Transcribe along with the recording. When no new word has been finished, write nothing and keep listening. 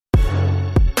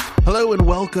Hello and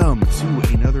welcome to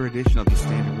another edition of the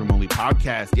Standig Room Only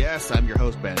podcast. Yes, I'm your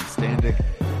host, Ben Standig,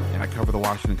 and I cover the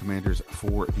Washington Commanders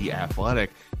for The Athletic.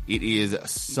 It is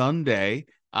Sunday,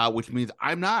 which means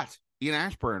I'm not in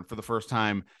Ashburn for the first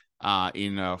time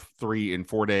in 3 and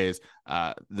 4 days.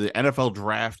 The NFL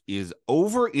draft is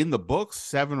over in the books,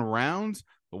 7 rounds.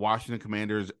 The Washington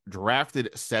Commanders drafted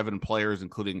 7 players,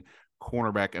 including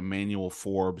cornerback Emmanuel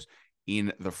Forbes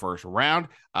in the first round.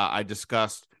 I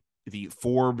discussed the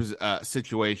Forbes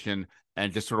situation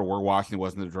and just sort of where Washington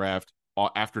was in the draft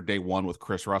after day 1 with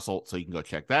Chris Russell. So you can go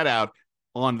check that out.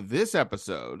 On this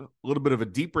episode, a little bit of a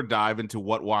deeper dive into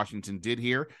what Washington did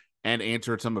here and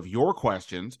answered some of your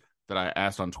questions that I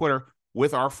asked on Twitter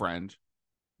with our friend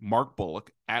Mark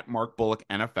Bullock at Mark Bullock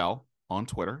NFL on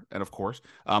Twitter. And of course,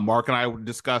 Mark and I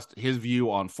discussed his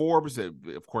view on Forbes.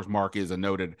 Of course, Mark is a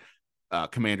noted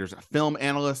Commanders film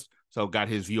analyst, so got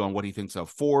his view on what he thinks of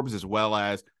Forbes, as well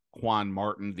as Quan,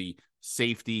 the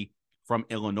safety from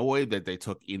Illinois that they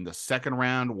took in the second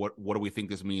round. What do we think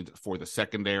this means for the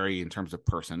secondary in terms of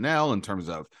personnel, in terms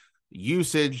of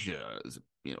usage?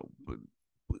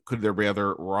 Could there be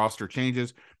other roster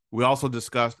changes? We also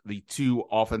discussed the 2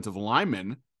 offensive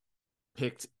linemen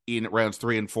picked in rounds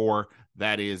 3 and 4.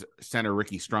 That is center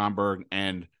Ricky Stromberg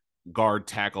and guard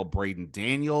tackle Braden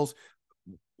Daniels.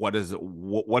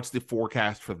 What's the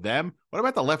forecast for them? What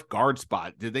about the left guard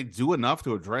spot? Did they do enough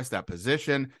to address that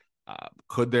position?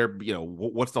 Could there,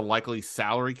 what's the likely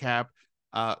salary cap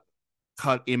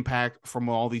cut impact from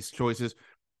all these choices?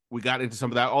 We got into some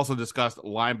of that. Also discussed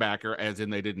linebacker, as in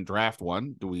they didn't draft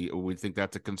one. Do we think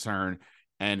that's a concern?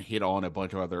 And hit on a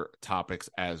bunch of other topics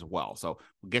as well. So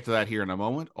we'll get to that here in a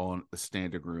moment on the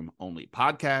Standig Room Only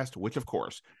podcast, which of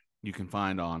course you can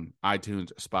find on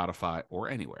iTunes, Spotify, or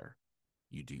anywhere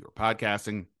you do your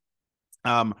podcasting.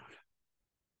 On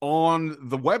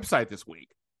the website this week,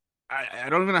 I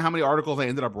don't even know how many articles I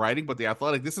ended up writing, but The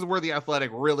Athletic, this is where The Athletic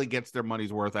really gets their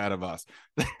money's worth out of us.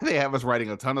 They have us writing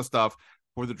a ton of stuff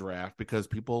for the draft because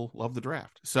people love the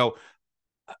draft. So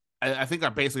I think I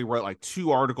basically wrote like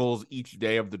 2 articles each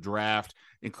day of the draft,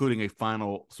 including a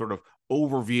final sort of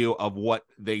overview of what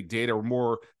they did, or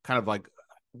more kind of like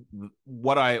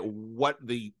what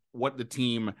the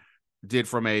team did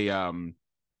from a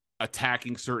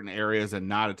attacking certain areas and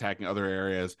not attacking other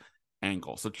areas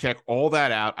angle. So check all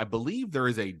that out. I believe there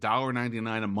is a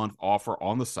 $1.99 a month offer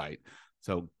on the site.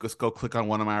 So just go click on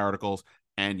one of my articles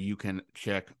and you can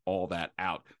check all that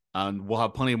out. We'll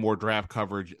have plenty of more draft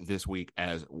coverage this week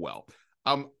as well.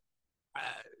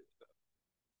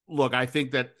 Look, I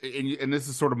think that, and this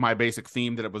is sort of my basic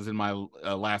theme that it was in my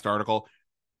last article.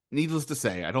 Needless to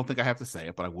say, I don't think I have to say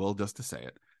it, but I will just to say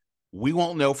it. We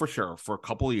won't know for sure for a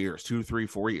couple of years, 2, 3,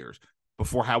 4 years,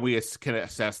 before how we can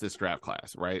assess this draft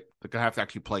class, right? They're going to have to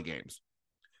actually play games.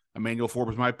 Emmanuel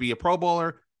Forbes might be a Pro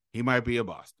Bowler. He might be a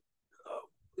bust.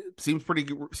 Seems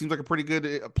like a pretty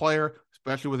good player,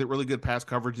 especially with really good pass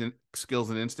coverage and skills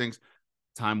and instincts.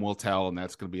 Time will tell, and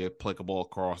that's going to be applicable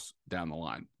across down the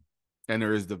line. And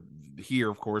there is here,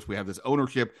 of course, we have this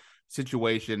ownership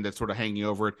situation that's sort of hanging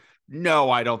over it.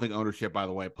 No, I don't think ownership, by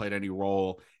the way, played any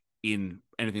role in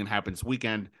anything that happened this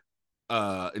weekend.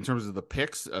 In terms of the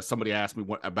picks, somebody asked me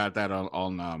about that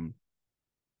on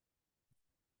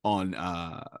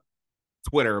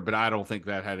Twitter, but I don't think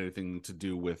that had anything to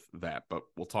do with that. But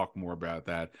we'll talk more about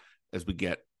that as we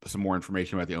get some more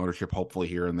information about the ownership, hopefully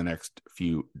here in the next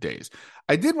few days.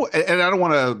 And I don't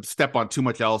want to step on too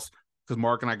much else because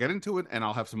Mark and I get into it, and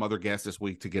I'll have some other guests this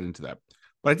week to get into that.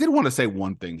 But I did want to say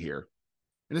one thing here,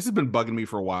 and this has been bugging me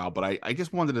for a while, but I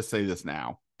just wanted to say this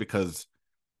now because,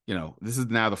 this is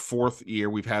now the 4th year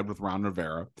we've had with Ron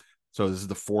Rivera. So this is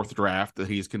the 4th draft that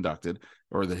he's conducted,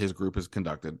 or that his group has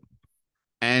conducted.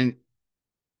 And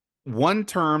one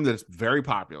term that's very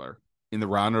popular in the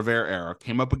Ron Rivera era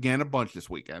came up again a bunch this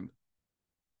weekend.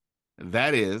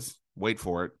 That is, wait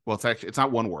for it. Well, it's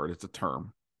not one word. It's a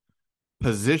term.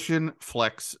 Position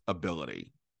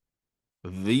flexibility.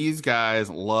 These guys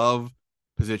love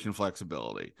position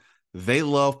flexibility. They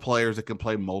love players that can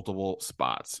play multiple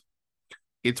spots.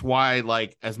 It's why,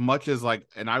 as much as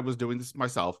and I was doing this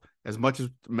myself, as much as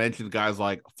mentioned guys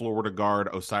like Florida guard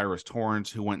Osiris Torrance,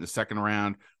 who went in the 2nd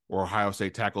round, or Ohio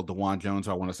State tackle DeJuan Jones,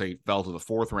 who I want to say fell to the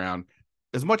 4th round,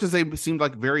 as much as they seemed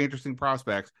like very interesting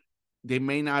prospects, they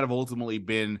may not have ultimately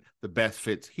been the best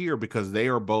fits here because they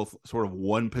are both sort of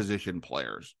one position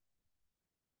players.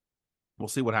 We'll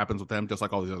see what happens with them, just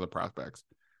like all these other prospects.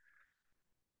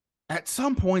 At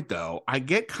some point, though, I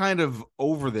get kind of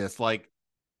over this,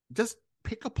 just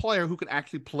pick a player who can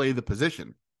actually play the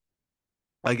position.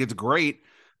 It's great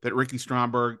that Ricky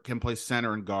Stromberg can play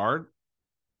center and guard.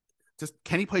 Just,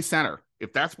 can he play center?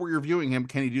 If that's where you're viewing him,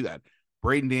 can he do that?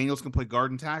 Braden Daniels can play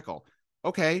guard and tackle.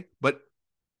 Okay, but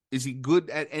is he good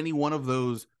at any one of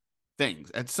those things?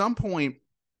 At some point,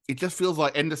 it just feels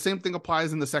like, and the same thing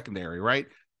applies in the secondary, right?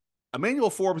 Emmanuel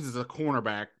Forbes is a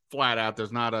cornerback flat out.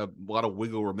 There's not a lot of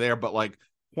wiggle room there, but like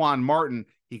Quan Martin,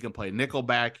 he can play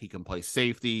nickelback, he can play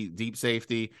safety, deep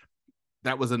safety.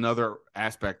 That was another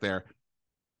aspect there.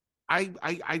 I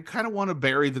kind of want to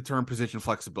bury the term position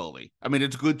flexibility. I mean,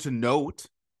 it's good to note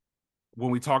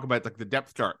when we talk about like the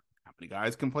depth chart. How many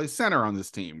guys can play center on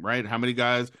this team, right? How many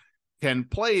guys can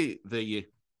play the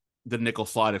nickel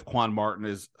slot if Quan Martin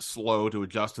is slow to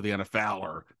adjust to the NFL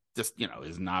or just,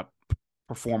 is not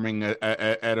performing at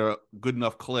a good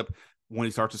enough clip when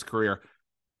he starts his career.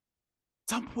 At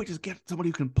some point, just get somebody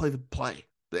who can play the play.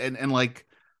 And like,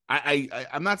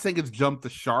 I'm not saying it's jumped the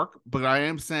shark, but I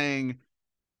am saying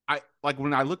like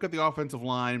when I look at the offensive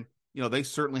line, they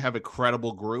certainly have a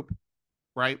credible group,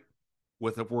 right?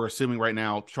 With, if we're assuming right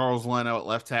now, Charles Leno at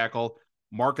left tackle.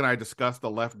 Mark and I discussed the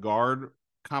left guard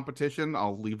competition.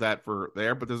 I'll leave that for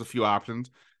there, but there's a few options.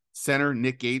 Center,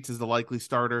 Nick Gates is the likely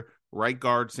starter. Right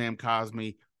guard, Sam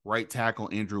Cosmi. Right tackle,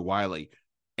 Andrew Wiley.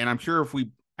 And I'm sure if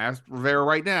we asked Rivera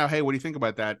right now, hey, what do you think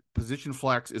about that? Position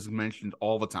flex is mentioned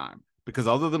all the time because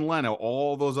other than Leno,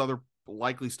 all those other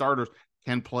likely starters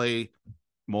can play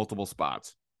multiple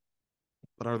spots.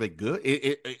 But are they good?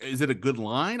 Is it a good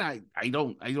line? I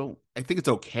think it's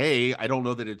okay. I don't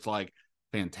know that it's like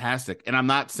fantastic. And I'm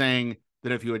not saying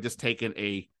that if you had just taken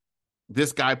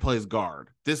this guy plays guard,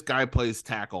 this guy plays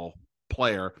tackle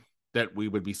player, that we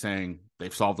would be saying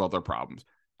they've solved all their problems.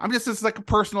 It's like a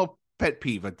personal pet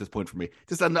peeve at this point for me.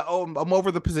 I'm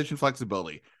over the position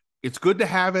flexibility. It's good to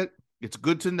have it. It's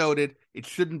good to note it. It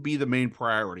shouldn't be the main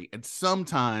priority. And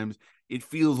sometimes it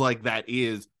feels like that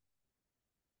is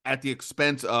at the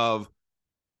expense of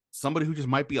somebody who just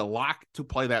might be a lock to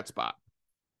play that spot.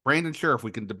 Brandon Sheriff,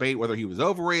 we can debate whether he was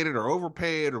overrated or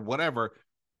overpaid or whatever.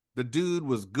 The dude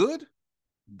was good.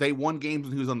 They won games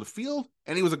when he was on the field,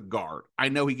 and he was a guard. I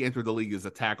know he entered the league as a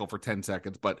tackle for 10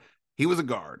 seconds, but he was a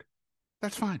guard.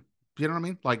 That's fine. You know what I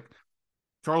mean? Like,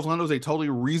 Charles Leno is a totally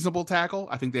reasonable tackle.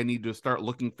 I think they need to start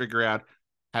figure out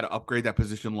how to upgrade that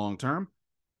position long term.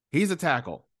 He's a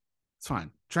tackle. It's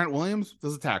fine. Trent Williams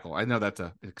does a tackle. I know that's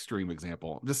an extreme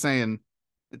example. I'm just saying,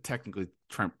 technically,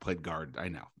 Trent played guard. I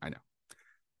know.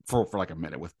 For like a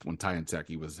minute when Ty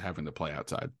Nseki was having to play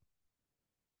outside.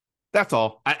 That's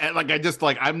all.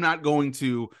 I'm not going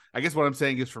to, I guess what I'm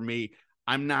saying is, for me,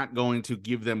 I'm not going to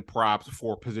give them props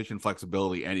for position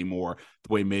flexibility anymore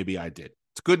the way maybe I did.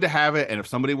 It's good to have it. And if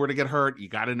somebody were to get hurt, you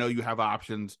got to know you have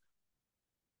options.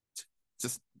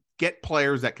 Just get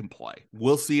players that can play.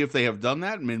 We'll see if they have done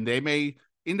that. I mean, they may,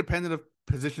 independent of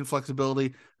position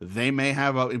flexibility, they may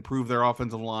have improved their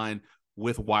offensive line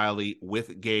with Wiley,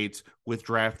 with Gates, with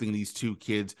drafting these two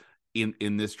kids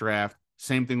in this draft.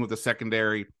 Same thing with the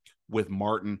secondary with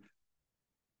Martin.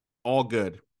 All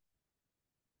good.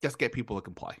 Just get people that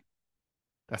can play.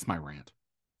 That's my rant.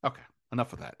 Okay,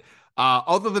 enough of that.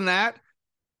 Other than that,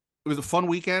 it was a fun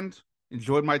weekend.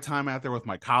 Enjoyed my time out there with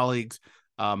my colleagues.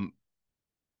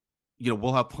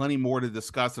 We'll have plenty more to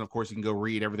discuss. And of course, you can go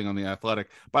read everything on The Athletic.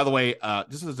 By the way,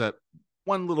 just as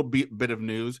one little bit of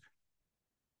news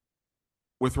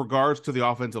with regards to the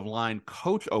offensive line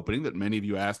coach opening that many of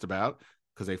you asked about,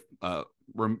 because they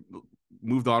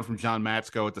moved on from John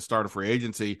Matsko at the start of free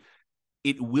agency.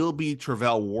 It will be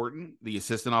Travell Wharton, the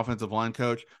assistant offensive line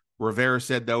coach. Rivera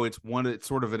said, though, it's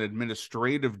sort of an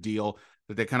administrative deal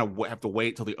that they kind of have to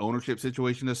wait till the ownership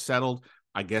situation is settled.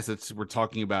 I guess we're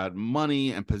talking about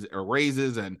money and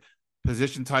raises and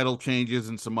position title changes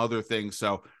and some other things.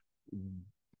 So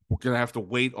we're going to have to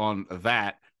wait on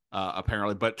that,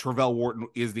 apparently. But Travell Wharton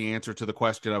is the answer to the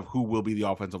question of who will be the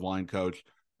offensive line coach.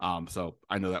 So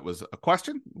I know that was a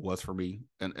question, was for me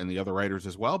and the other writers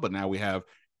as well, but now we have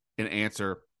an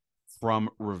answer from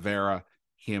Rivera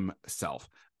himself.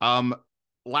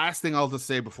 Last thing I'll just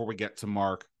say before we get to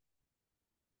Mark,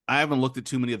 I haven't looked at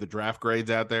too many of the draft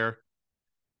grades out there.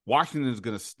 Washington is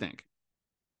going to stink.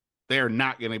 They are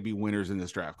not going to be winners in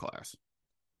this draft class.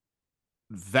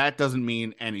 That doesn't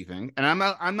mean anything. And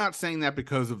I'm not saying that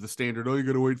because of the standard, you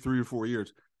got to wait 3 or 4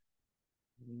 years.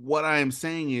 What I am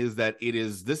saying is that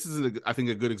this is I think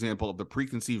a good example of the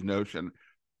preconceived notion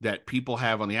that people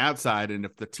have on the outside. And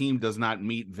if the team does not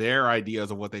meet their ideas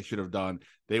of what they should have done,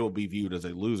 they will be viewed as a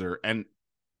loser. And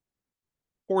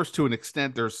of course, to an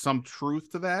extent, there's some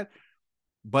truth to that,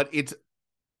 but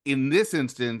in this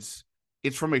instance,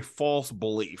 it's from a false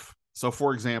belief. So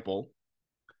for example,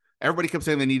 everybody kept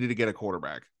saying they needed to get a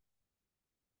quarterback.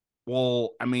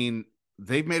 Well, I mean,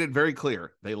 they've made it very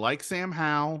clear. They like Sam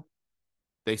Howell.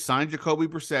 They signed Jacoby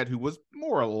Brissett, who was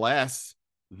more or less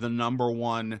the number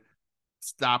one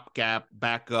stopgap,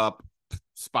 backup,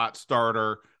 spot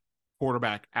starter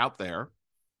quarterback out there.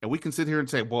 And we can sit here and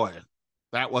say, boy,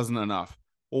 that wasn't enough.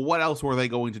 Well, what else were they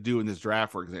going to do in this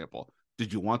draft, for example?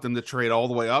 Did you want them to trade all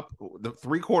the way up? The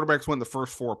 3 quarterbacks went the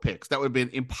first 4 picks. That would have been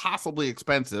impossibly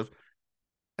expensive.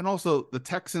 And also the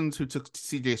Texans, who took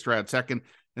CJ Stroud second,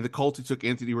 and the Colts, who took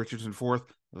Anthony Richardson fourth,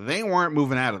 they weren't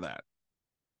moving out of that.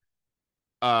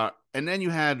 And then you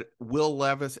had Will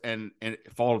Levis and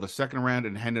fall to the second round,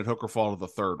 and Hendon Hooker fall to the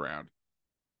third round.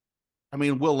 I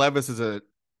mean, Will Levis is a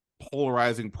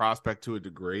polarizing prospect to a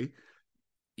degree.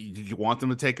 Did you want them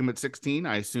to take him at 16?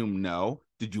 I assume no.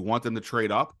 Did you want them to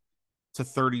trade up to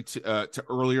 30 to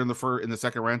earlier in the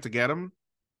second round to get him?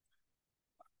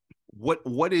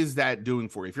 What is that doing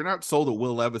for you? If you're not sold that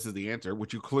Will Levis is the answer,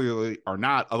 which you clearly are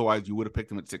not, otherwise you would have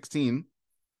picked him at 16,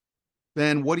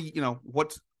 then what are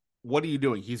you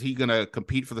doing? Is he going to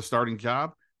compete for the starting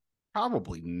job?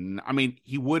 Probably. I mean,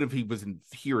 he would if he was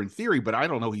here in theory, but I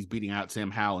don't know he's beating out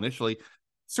Sam Howell initially.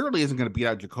 Certainly isn't going to beat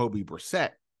out Jacoby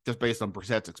Brissett just based on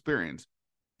Brissett's experience.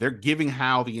 They're giving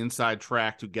Howell the inside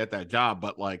track to get that job,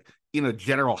 but like in a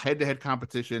general head-to-head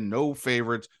competition, no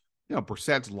favorites,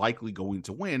 Brissett's likely going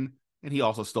to win, and he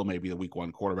also still may be the week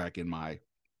 1 quarterback in my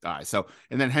eyes. So,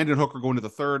 and then Hendon Hooker going to the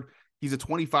third. He's a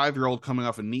 25-year-old coming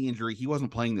off a knee injury. He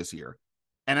wasn't playing this year.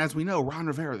 And as we know, Ron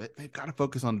Rivera, they've got to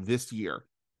focus on this year.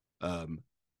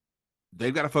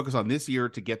 They've got to focus on this year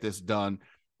to get this done,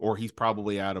 or he's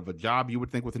probably out of a job, you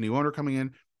would think, with a new owner coming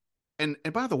in. And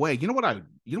by the way, you know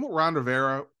what Ron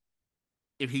Rivera,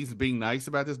 if he's being nice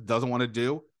about this, doesn't want to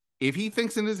do? If he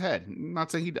thinks in his head, I'm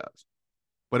not saying he does,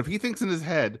 but if he thinks in his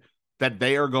head that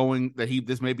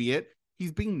this may be it,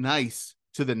 he's being nice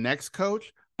to the next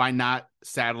coach by not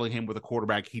saddling him with a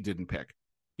quarterback he didn't pick.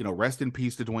 Rest in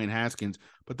peace to Dwayne Haskins.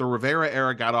 But the Rivera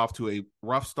era got off to a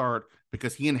rough start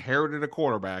because he inherited a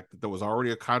quarterback that was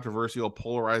already a controversial,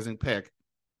 polarizing pick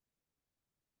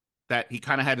that he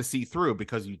kind of had to see through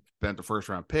because he spent the first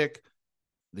round pick.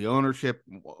 The ownership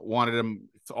wanted him,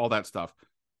 all that stuff.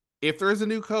 If there is a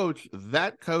new coach,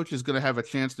 that coach is going to have a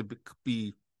chance to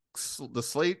be the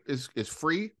slate is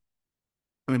free.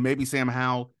 I mean, maybe Sam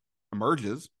Howell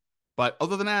emerges, but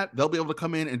other than that, they'll be able to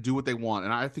come in and do what they want.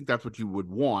 And I think that's what you would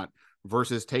want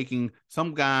versus taking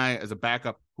some guy as a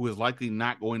backup who is likely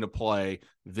not going to play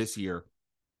this year.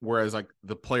 Whereas like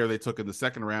the player they took in the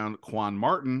second round, Quan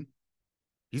Martin,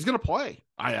 he's going to play.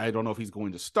 I don't know if he's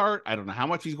going to start. I don't know how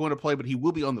much he's going to play, but he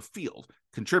will be on the field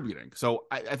contributing. So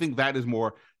I think that is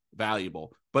more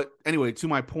valuable. But anyway, to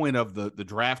my point of the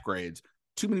draft grades,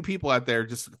 too many people out there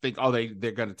just think,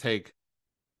 they're going to take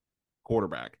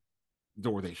quarterback,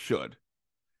 or they should.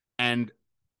 And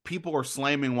people are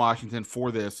slamming Washington for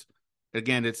this.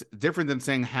 Again, it's different than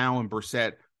saying Howe and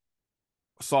Brissett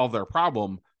solve their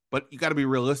problem, but you got to be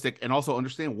realistic and also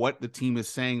understand what the team is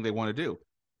saying they want to do.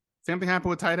 Same thing happened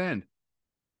with tight end.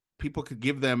 People could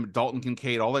give them Dalton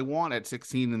Kincaid all they want at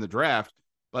 16 in the draft,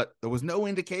 but there was no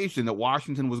indication that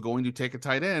Washington was going to take a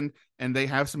tight end, and they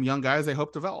have some young guys they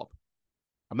hope to develop.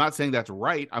 I'm not saying that's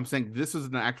right. I'm saying this is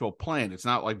an actual plan. It's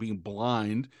not like being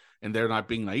blind and they're not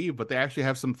being naive, but they actually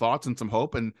have some thoughts and some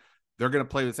hope, and they're going to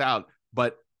play this out.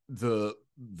 But the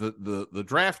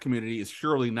draft community is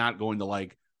surely not going to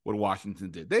like what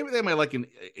Washington did. They might like an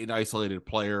isolated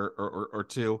player or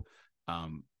two.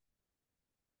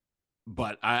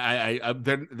 But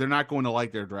they're not going to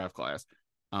like their draft class.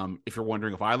 If you're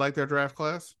wondering if I like their draft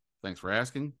class, thanks for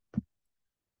asking.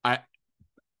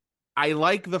 I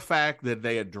like the fact that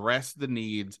they addressed the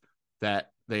needs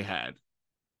that they had.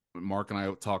 Mark and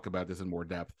I talk about this in more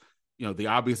depth. The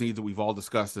obvious needs that we've all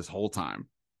discussed this whole time.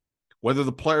 Whether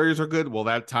the players are good, well,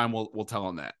 that time will tell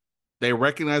them that. They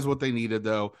recognize what they needed,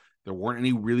 though. There weren't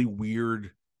any really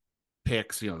weird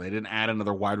picks. They didn't add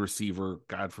another wide receiver,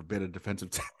 God forbid a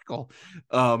defensive tackle.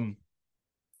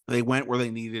 They went where they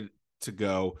needed to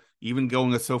go, even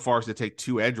going so far as to take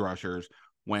 2 edge rushers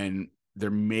when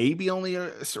there may be only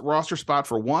a roster spot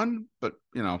for one, but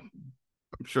I'm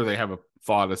sure they have a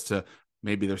thought as to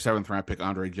maybe their 7th round pick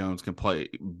Andre Jones can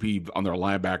be on their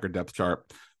linebacker depth chart.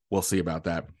 We'll see about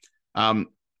that.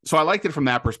 So I liked it from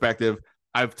that perspective.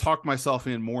 I've talked myself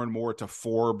in more and more to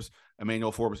Forbes,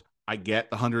 Emmanuel Forbes. I get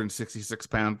the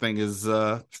 166-pound thing is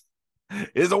a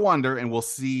wonder, and we'll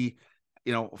see,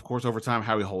 of course, over time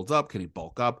how he holds up. Can he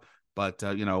bulk up? But,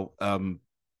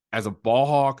 as a ball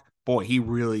hawk, boy, he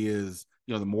really is,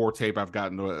 the more tape I've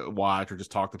gotten to watch or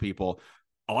just talk to people,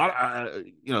 a lot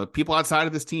of, people outside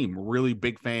of this team, really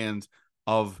big fans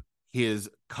of his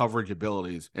coverage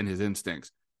abilities and his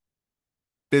instincts.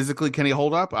 Physically, can he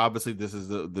hold up? Obviously, this is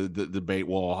the debate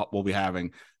we'll be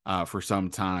having for some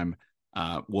time.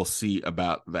 We'll see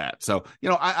about that. So,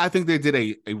 I think they did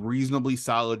a reasonably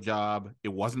solid job. It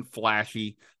wasn't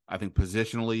flashy. I think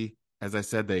positionally, as I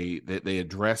said, they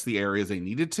addressed the areas they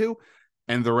needed to,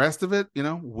 and the rest of it,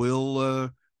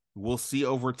 we'll see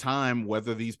over time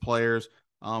whether these players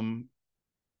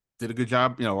did a good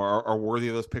job, are worthy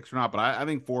of those picks or not. But I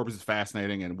think Forbes is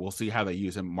fascinating, and we'll see how they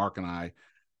use him. Mark and I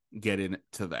get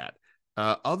into that.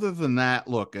 Other than that,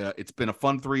 look, it's been a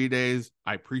fun 3 days.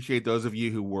 I appreciate those of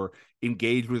you who were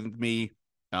engaged with me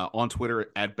on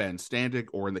Twitter at Ben Standig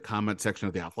or in the comment section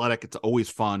of The Athletic. It's always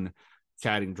fun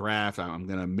chatting draft. I'm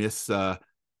gonna miss gonna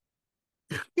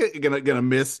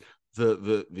miss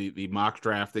the mock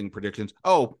drafting predictions.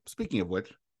 Oh, speaking of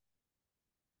which,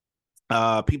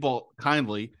 people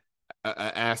kindly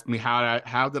asked me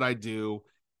how did I do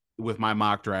with my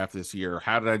mock draft this year?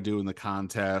 How did I do in the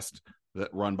contest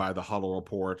that run by the Huddle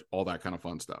Report? All that kind of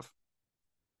fun stuff.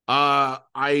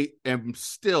 I am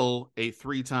still a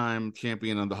 3-time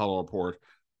champion on the Huddle Report,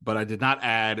 but I did not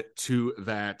add to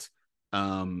that.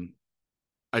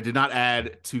 I did not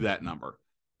add to that number.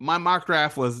 My mock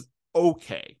draft was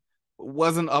okay. It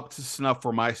wasn't up to snuff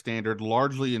for my standard,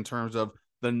 largely in terms of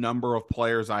the number of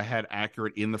players I had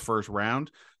accurate in the first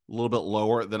round, a little bit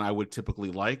lower than I would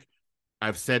typically like.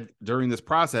 I've said during this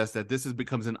process that this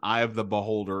becomes an eye of the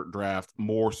beholder draft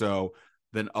more so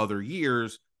than other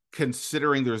years,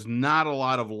 considering there's not a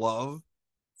lot of love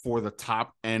for the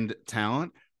top end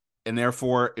talent. And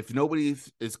therefore, if nobody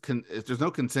if there's no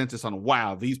consensus on,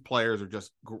 wow, these players are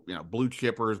just, blue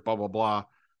chippers, blah, blah, blah,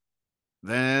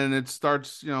 then it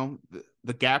starts,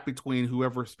 the gap between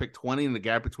whoever's picked 20 and the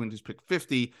gap between who's picked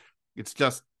 50. It's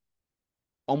just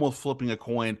almost flipping a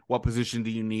coin. What position do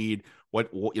you need?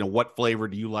 What flavor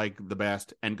do you like the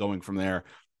best? And going from there.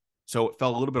 So it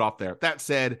fell a little bit off there. That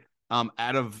said,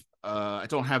 out of I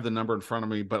don't have the number in front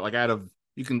of me, but like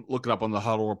you can look it up on the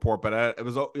Huddle Report, but it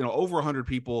was over 100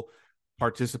 people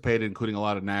participated, including a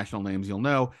lot of national names you'll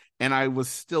know, and I was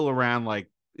still around like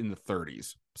in the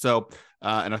 30s. So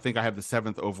and I think I have the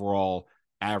 7th overall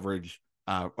average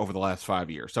over the last 5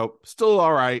 years. So still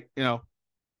all right,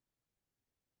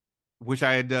 Wish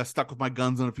I had stuck with my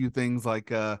guns on a few things,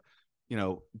 like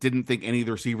didn't think any of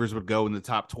the receivers would go in the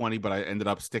top 20, but I ended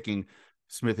up sticking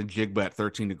Smith and Jigba at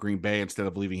 13 to Green Bay instead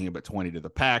of leaving him at 20 to the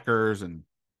Packers. And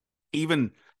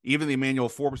even the Emmanuel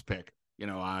Forbes pick,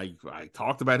 I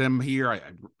talked about him here.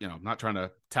 I'm not trying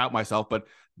to tout myself, but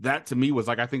that to me was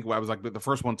like, I think I was like the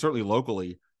first one, certainly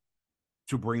locally,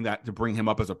 to bring him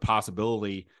up as a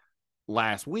possibility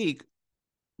last week,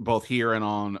 both here and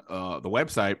on the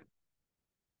website.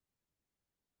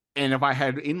 And if I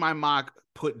had in my mock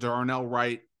put Darnell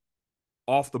Wright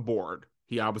off the board,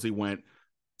 he obviously went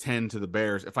 10 to the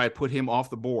Bears. If I had put him off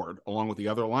the board along with the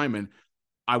other linemen,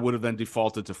 I would have then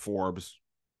defaulted to Forbes.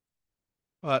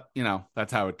 But,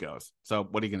 that's how it goes. So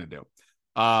what are you going to do?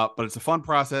 But it's a fun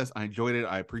process. I enjoyed it.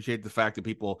 I appreciate the fact that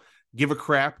people give a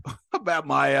crap about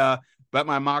my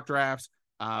mock drafts.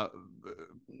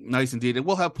 Nice indeed. And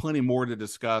we'll have plenty more to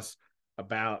discuss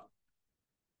about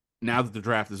now that the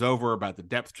draft is over, about the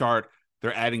depth chart.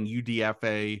 They're adding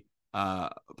UDFA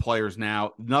players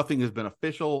now. Nothing has been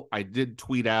official. I did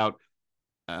tweet out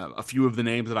a few of the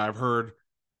names that I've heard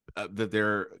that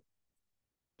they're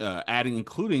adding,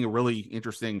 including a really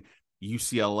interesting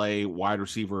UCLA wide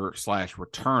receiver /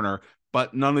 returner,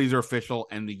 but none of these are official.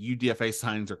 And the UDFA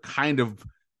signings are kind of,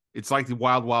 it's like the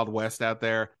wild, wild west out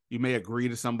there. You may agree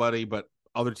to somebody, but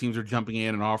other teams are jumping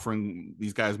in and offering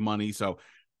these guys money. So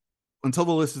until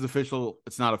the list is official,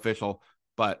 it's not official,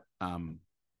 but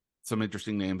some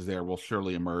interesting names there will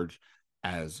surely emerge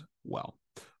as well.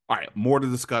 All right, more to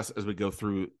discuss as we go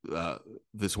through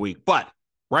this week. But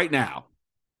right now,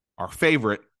 our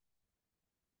favorite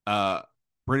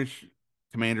British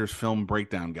Commanders film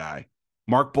breakdown guy,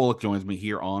 Mark Bullock, joins me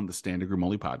here on the Standig Room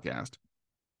Only podcast.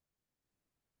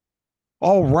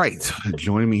 All right,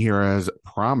 joining me here as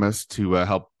promised to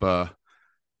help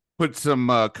put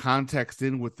some context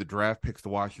in with the draft picks the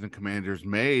Washington Commanders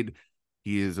made.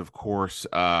 He is, of course,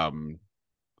 the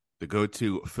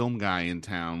go-to film guy in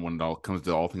town when it all comes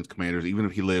to all things Commanders, even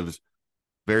if he lives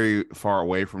very far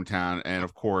away from town. And,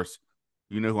 of course,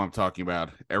 you know who I'm talking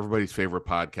about, everybody's favorite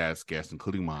podcast guest,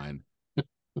 including mine,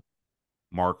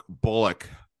 Mark Bullock.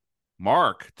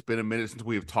 Mark, it's been a minute since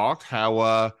we have talked. How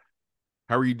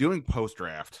are you doing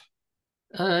post-draft?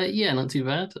 Yeah, not too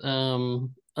bad.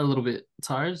 A little bit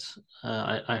tired.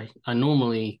 I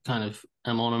normally kind of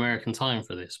am on American time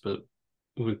for this, but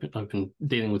I've been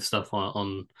dealing with stuff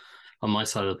on my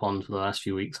side of the pond for the last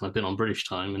few weeks, and I've been on British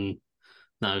time, and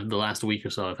now the last week or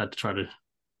so I've had to try to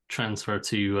transfer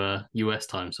to US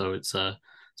time, so it's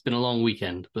been a long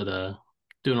weekend, but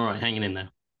doing all right, hanging in there.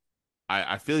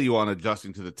 I feel you on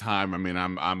adjusting to the time. I mean,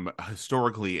 I'm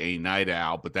historically a night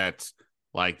owl, but that's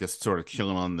like just sort of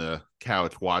chilling on the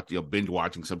couch, binge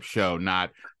watching some show,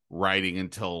 not writing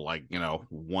until like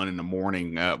 1 in the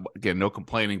morning. Again, no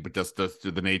complaining, but just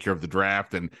the nature of the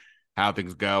draft and how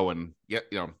things go. And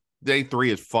yeah, day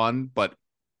three is fun, but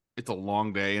it's a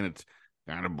long day and it's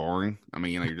kind of boring. I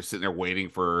mean, you're just sitting there waiting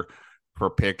for a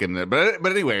pick, and but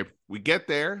anyway, we get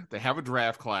there. They have a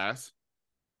draft class.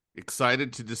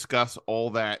 Excited to discuss all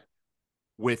that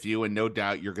with you, and no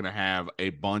doubt you're going to have a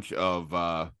bunch of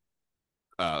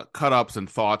cut ups and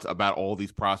thoughts about all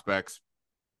these prospects.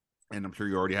 And I'm sure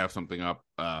you already have something up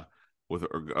with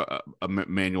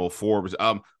Emmanuel Forbes.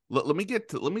 Let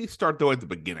me start though at the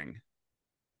beginning.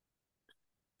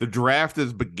 The draft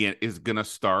is going to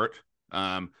start.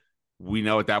 We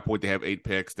know at that point they have 8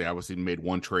 picks. They obviously made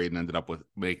one trade and ended up with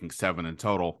making 7 in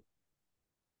total.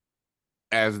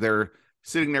 As they're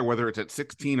sitting there, whether it's at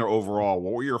 16 or overall,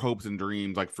 what were your hopes and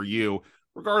dreams like for you,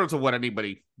 regardless of what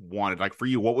anybody wanted? Like for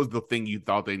you, what was the thing you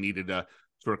thought they needed to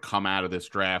sort of come out of this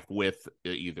draft with,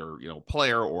 either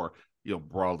player or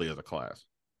broadly as a class?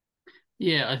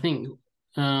 Yeah, I think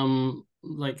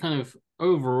like kind of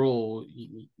overall,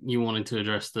 you wanted to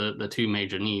address the two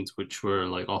major needs, which were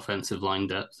like offensive line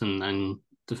depth and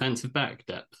defensive back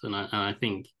depth, and I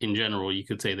think in general you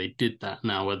could say they did that.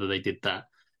 Now, whether they did that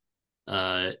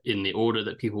in the order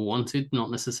that people wanted,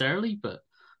 not necessarily, but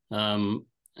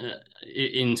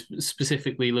in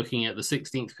specifically looking at the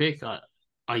 16th pick,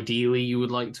 ideally you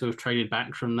would like to have traded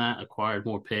back from that, acquired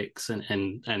more picks,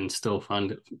 and still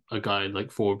find a guy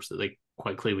like Forbes that they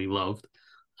quite clearly loved.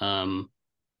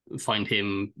 Find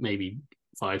him maybe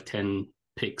 5-10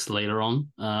 picks later on,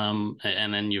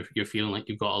 and then you're feeling like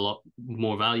you've got a lot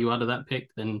more value out of that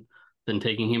pick than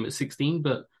taking him at 16.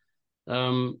 But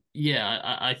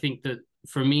yeah, I think that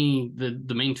for me,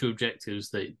 the main two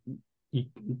objectives that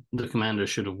the Commanders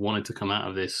should have wanted to come out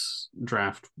of this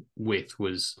draft with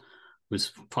was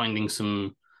finding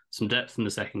some depth in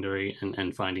the secondary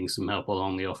and finding some help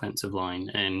along the offensive line.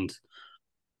 And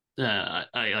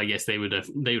I guess they would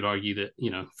argue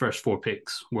that first 4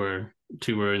 picks were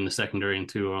 2 were in the secondary and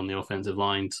 2 were on the offensive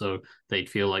line, so they'd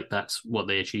feel like that's what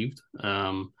they achieved.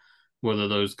 Whether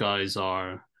those guys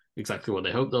are exactly what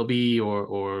they hope they'll be,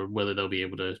 or whether they'll be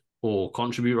able to all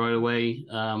contribute right away,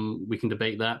 we can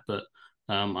debate that. But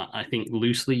I think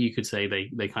loosely you could say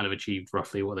they kind of achieved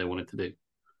roughly what they wanted to do.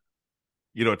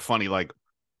 It's funny, like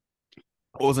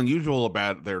what was unusual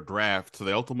about their draft. So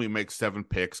they ultimately make 7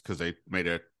 picks because they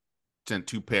sent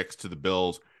 2 picks to the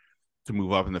Bills to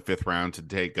move up in the 5th round to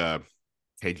take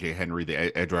KJ Henry, the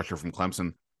edge rusher from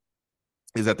Clemson.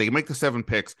 Is that they make the 7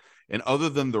 picks, and other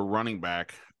than the running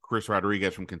back Chris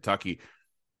Rodriguez from Kentucky,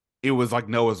 it was like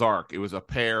Noah's Ark. It was a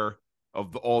pair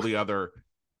of all the other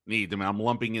needs. I mean, I'm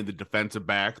lumping in the defensive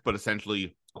backs, but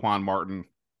essentially Quan Martin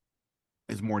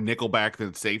is more nickelback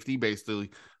than safety, basically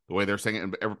the way they're saying it.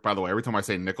 And by the way, every time I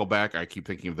say nickelback, I keep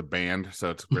thinking of the band, so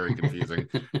it's very confusing.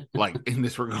 Like in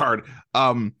this regard,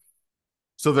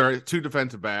 so there are 2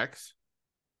 defensive backs,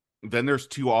 then there's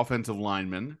 2 offensive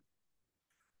linemen,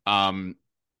 and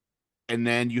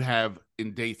then you have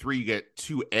in day 3 you get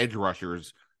 2 edge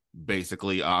rushers,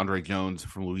 basically Andre Jones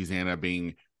from Louisiana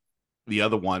being the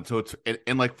other one. So it's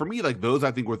and like for me, like those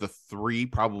I think were the 3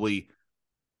 probably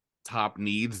top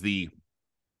needs. The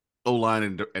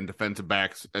O-line and defensive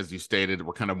backs, as you stated,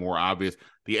 were kind of more obvious.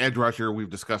 The edge rusher, we've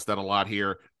discussed that a lot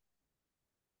here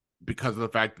because of the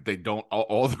fact that they don't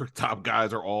all their top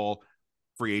guys are all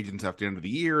free agents after the end of the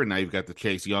year, and now you've got the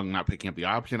Chase Young not picking up the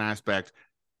option aspect.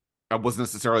 I wasn't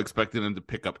necessarily expecting them to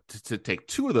pick up to take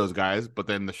 2 of those guys, but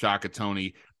then the Shaka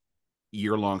Toney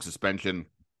year-long suspension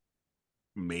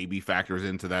maybe factors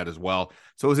into that as well.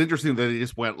 So it was interesting that they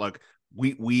just went like,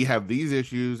 we have these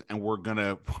issues and we're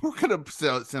gonna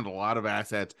send a lot of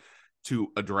assets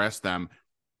to address them.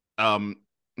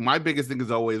 My biggest thing is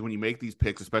always when you make these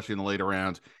picks, especially in the later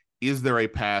rounds, is there a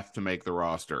path to make the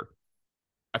roster?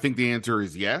 I think the answer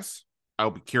is yes.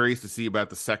 I'll be curious to see about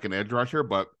the second edge rusher,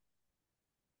 but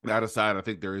that aside, I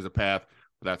think there is a path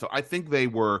for that. So I think they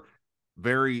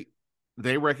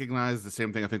recognized the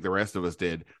same thing I think the rest of us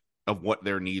did of what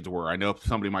their needs were. I know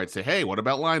somebody might say, hey, what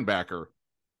about linebacker?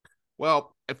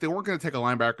 Well, if they weren't going to take a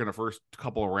linebacker in the first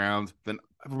couple of rounds, then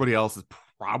everybody else is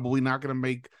probably not going to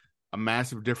make a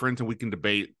massive difference, and we can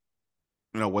debate,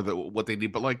 whether what they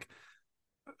need. But like,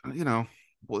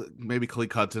 maybe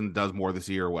Khalid Hudson does more this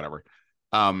year or whatever,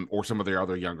 or some of their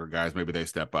other younger guys, maybe they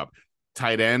step up.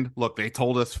 Tight end, look, they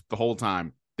told us the whole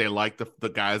time they like the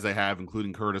guys they have,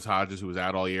 including Curtis Hodges, who was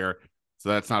out all year. So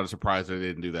that's not a surprise that they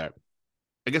didn't do that.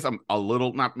 I guess I'm a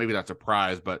little not maybe not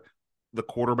surprised, but the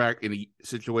quarterback in a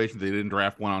situation they didn't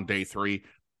draft one on day 3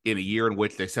 in a year in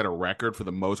which they set a record for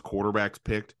the most quarterbacks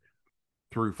picked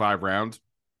through 5 rounds.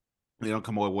 They don't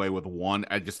come away with one.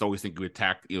 I just always think you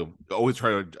attack, always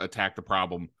try to attack the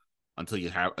problem until you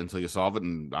solve it.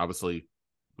 And obviously,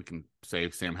 we can say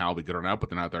if Sam Howell be good or not, but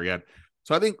they're not there yet.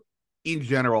 So I think in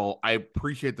general, I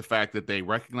appreciate the fact that they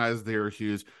recognize their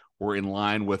issues were in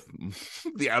line with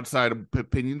the outside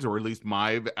opinions, or at least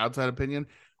my outside opinion.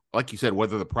 Like you said,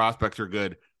 whether the prospects are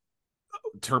good,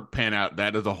 pan out,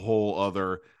 that is a whole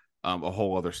other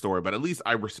story. But at least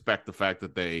I respect the fact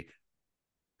that they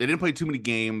didn't play too many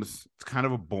games. It's kind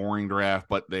of a boring draft,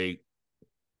 but they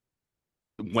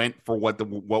went for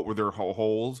what were their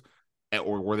holes,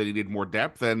 or where they needed more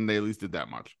depth, and they at least did that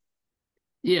much.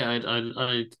 Yeah,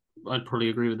 I'd probably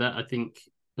agree with that. I think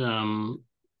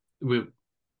we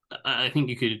I think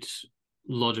you could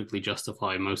logically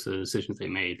justify most of the decisions they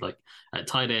made. Like at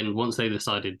tight end, once they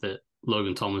decided that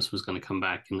Logan Thomas was going to come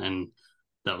back, and then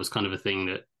that was kind of a thing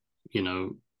that you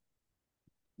know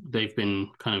they've been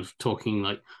kind of talking.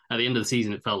 Like at the end of the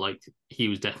season, it felt like he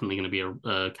was definitely going to be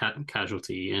a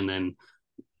casualty, and then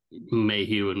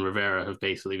Mayhew and Rivera have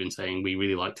basically been saying we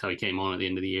really liked how he came on at the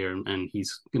end of the year, and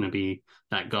he's going to be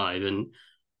that guy. Then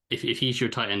if he's your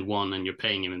tight end one and you're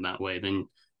paying him in that way, then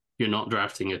you're not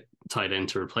drafting a tight end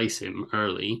to replace him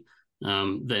early.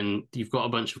 Then you've got a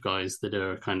bunch of guys that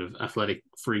are kind of athletic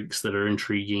freaks that are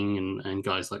intriguing, and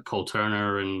guys like Cole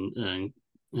Turner and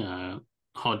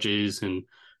Hodges and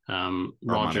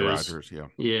Rogers. Rogers, yeah.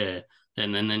 Yeah.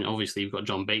 And then obviously you've got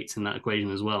John Bates in that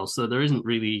equation as well. So there isn't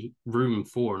really room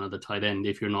for another tight end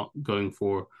if you're not going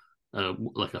for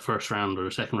like a first round or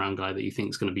a second round guy that you think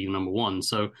is going to be number one.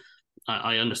 So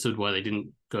I understood why they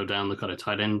didn't go down the kind of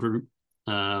tight end route.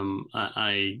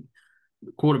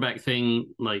 Quarterback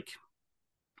thing, like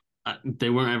they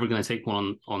weren't ever going to take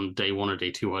one on day 1 or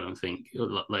day 2. I don't think.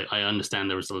 Like I understand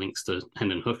there was the links to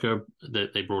Hendon Hooker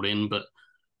that they brought in, but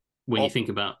when you think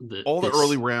about all the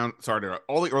early round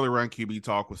QB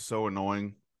talk was so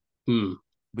annoying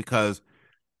because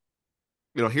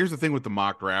here's the thing with the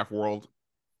mock draft world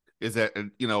is that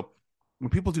when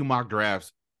people do mock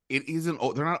drafts,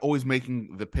 they're not always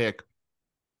making the pick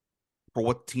for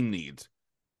what the team needs.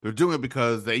 They're doing it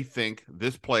because they think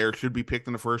this player should be picked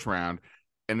in the first round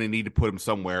and they need to put him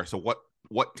somewhere. So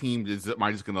what team am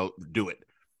I just going to do it?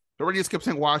 Everybody just kept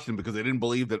saying Washington because they didn't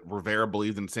believe that Rivera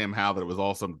believed in Sam Howell, that it was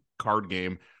all some card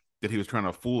game that he was trying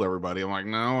to fool everybody. I'm like,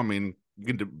 no, I mean, you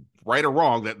can do right or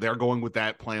wrong that they're going with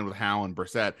that plan with Howell and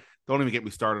Brissett. Don't even get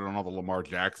me started on all the Lamar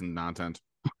Jackson nonsense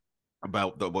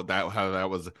about how that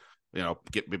was,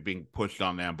 being pushed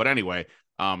on them. But anyway,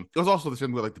 it was also the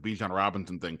same with like the Bijan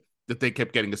Robinson thing that they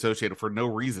kept getting associated for no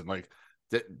reason. Like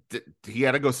he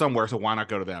had to go somewhere, so why not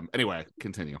go to them? Anyway,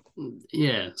 continue.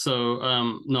 Yeah,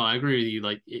 so no, I agree with you.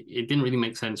 Like it didn't really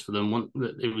make sense for them.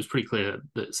 It was pretty clear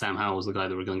that Sam Howell was the guy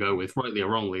they were going to go with, rightly or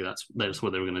wrongly. That's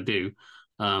what they were going to do.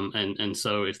 And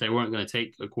so if they weren't going to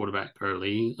take a quarterback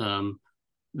early,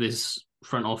 this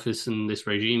front office and this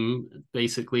regime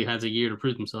basically has a year to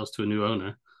prove themselves to a new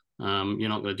owner. You're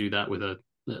not going to do that with a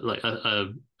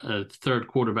third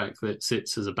quarterback that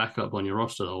sits as a backup on your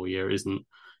roster the whole year. Isn't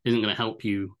going to help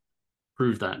you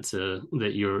prove that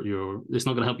you're it's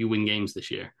not going to help you win games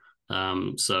this year.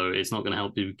 So it's not going to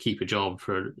help you keep a job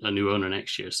for a new owner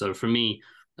next year. So for me,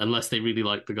 unless they really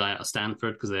like the guy out of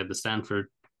Stanford, because they had the Stanford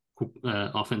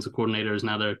offensive coordinator as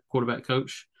now their quarterback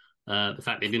coach, the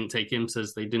fact they didn't take him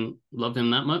says they didn't love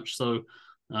him that much. So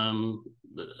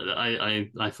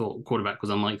I thought quarterback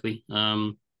was unlikely.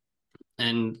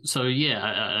 And so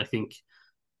yeah, I think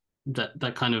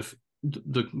that kind of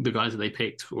the guys that they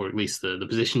picked, or at least the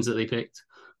positions that they picked.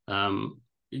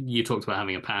 You talked about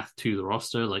having a path to the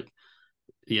roster, like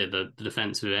the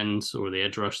defensive ends or the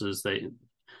edge rushers.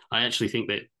 I actually think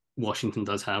that Washington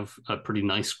does have a pretty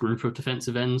nice group of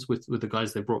defensive ends with the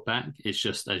guys they brought back. It's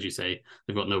just, as you say,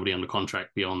 they've got nobody under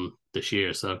contract beyond this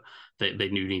year, so they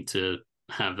do need to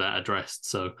have that addressed.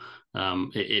 So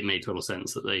it made total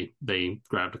sense that they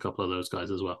grabbed a couple of those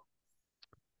guys as well.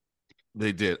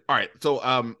 They did. All right,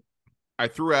 so I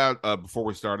threw out before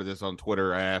we started this on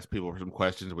Twitter. I asked people for some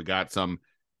questions. We got some,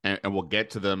 and we'll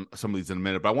get to some of these in a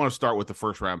minute. But I want to start with the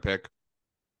first round pick.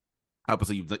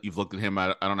 Obviously, you've looked at him.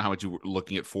 I don't know how much you were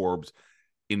looking at Forbes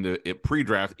in the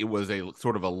pre-draft. It was a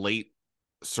sort of a late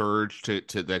surge to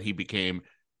that he became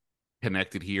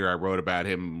connected here. I wrote about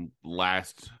him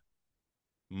last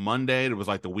Monday. It was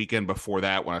like the weekend before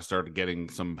that when I started getting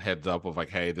some heads up of like,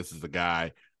 hey, this is the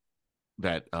guy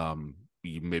that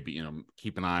you maybe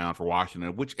keep an eye on for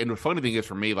Washington. And the funny thing is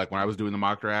for me, like when I was doing the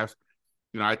mock drafts,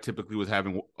 I typically was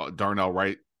having Darnell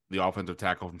Wright, the offensive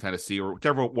tackle from Tennessee, or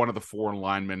whichever one of the foreign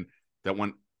linemen that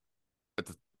went at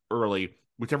the early,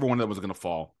 whichever one that was going to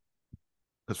fall.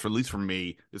 Because for at least for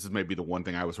me, this is maybe the one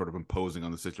thing I was sort of imposing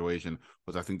on the situation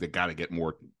was I think they got to get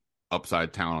more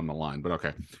upside talent on the line. But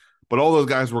okay, but all those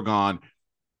guys were gone.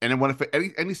 And then when if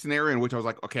any scenario in which I was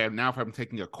like, okay, now if I'm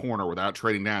taking a corner without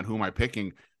trading down, who am I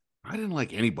picking? I didn't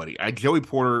like anybody. Joey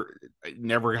Porter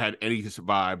never had any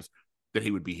vibes that he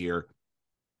would be here.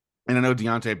 And I know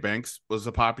Deonte Banks was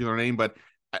a popular name, but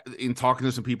in talking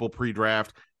to some people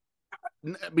pre-draft,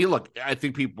 I mean, look, I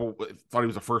think people thought he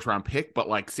was a first round pick, but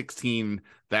like 16,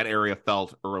 that area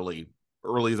felt early.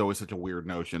 Early is always such a weird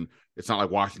notion. It's not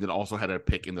like Washington also had a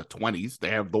pick in the 20s. They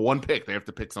have the one pick. They have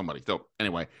to pick somebody. So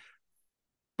anyway,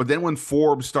 but then when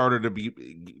Forbes started to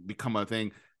become a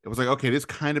thing, it was like, okay, this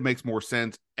kind of makes more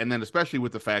sense. And then especially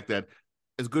with the fact that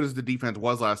as good as the defense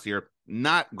was last year,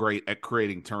 not great at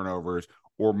creating turnovers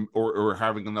or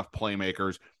having enough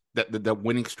playmakers, that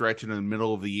winning stretch in the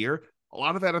middle of the year. A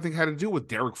lot of that, I think, had to do with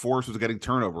Derek Forrest was getting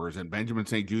turnovers and Benjamin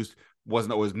St-Juste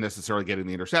wasn't always necessarily getting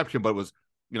the interception, but was,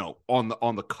 on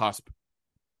the cusp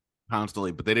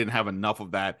constantly. But they didn't have enough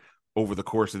of that over the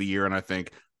course of the year. And I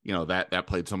think, that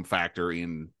played some factor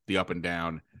in the up and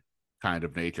down kind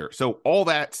of nature. So all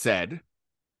that said,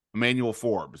 Emmanuel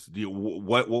Forbes,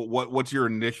 what's your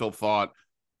initial thought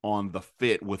on the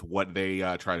fit with what they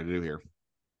try to do here?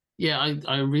 Yeah,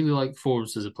 I really like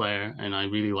Forbes as a player, and I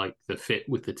really like the fit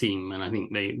with the team. And I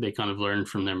think they kind of learned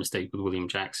from their mistake with William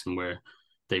Jackson, where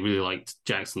they really liked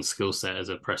Jackson's skill set as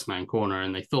a press man corner,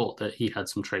 and they thought that he had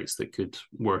some traits that could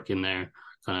work in their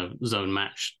kind of zone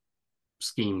match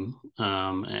scheme.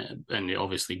 And it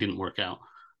obviously didn't work out.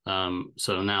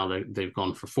 So now they've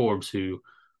gone for Forbes, who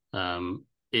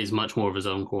is much more of his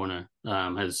own corner,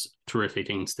 has terrific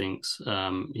instincts.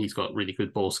 He's got really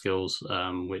good ball skills,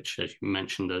 which, as you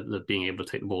mentioned, the being able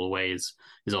to take the ball away is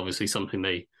obviously something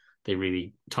they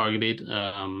really targeted.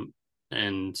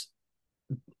 And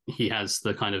he has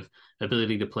the kind of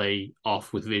ability to play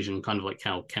off with vision, kind of like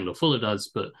how Kendall Fuller does,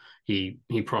 but he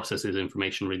processes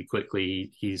information really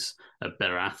quickly. He's a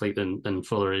better athlete than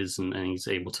Fuller is, and he's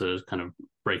able to kind of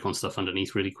break on stuff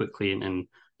underneath really quickly and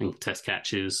test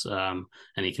catches, and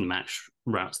he can match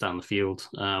routes down the field.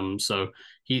 So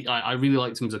I really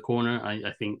liked him as a corner.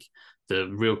 I think the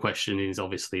real question is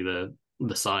obviously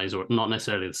the size, or not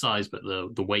necessarily the size, but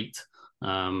the weight,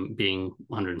 being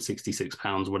 166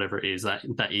 pounds, whatever it is,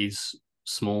 that is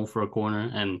small for a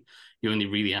corner. And you only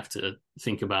really have to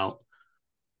think about,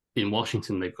 in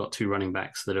Washington, they've got two running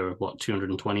backs that are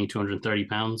 220, 230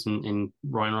 pounds in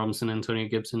Ryan Robinson and Antonio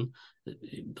Gibson.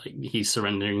 He's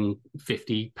surrendering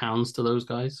 50 pounds to those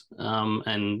guys.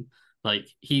 And like,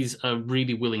 he's a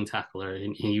really willing tackler,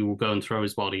 and he will go and throw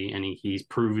his body, and he's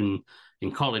proven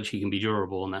in college he can be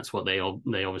durable. And that's what they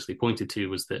obviously pointed to,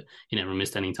 was that he never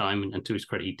missed any time. And to his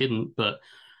credit, he didn't, but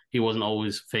he wasn't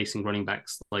always facing running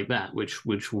backs like that, which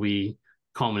will be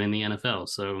common in the NFL.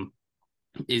 So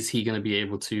is he going to be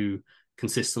able to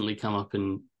consistently come up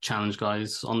and challenge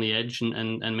guys on the edge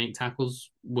and make tackles?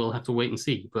 We'll have to wait and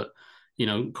see. But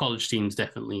college teams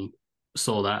definitely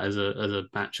saw that as a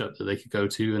matchup that they could go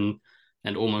to,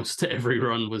 and almost every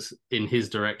run was in his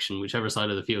direction. Whichever side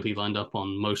of the field he lined up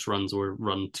on, most runs were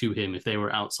run to him. If they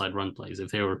were outside run plays,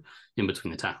 if they were in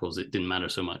between the tackles, it didn't matter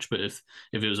so much. But if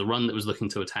it was a run that was looking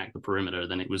to attack the perimeter,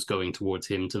 then it was going towards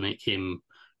him to make him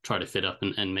try to fit up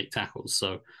and make tackles.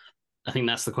 So I think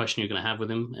that's the question you're going to have with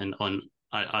him. And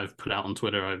I've put out on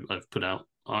Twitter, I've put out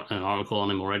an article on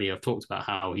him already. I've talked about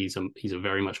how he's a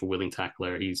very much a willing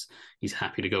tackler. He's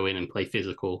happy to go in and play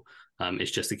physical. It's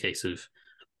just a case of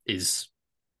is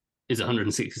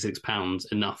 166 pounds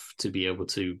enough to be able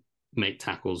to make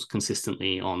tackles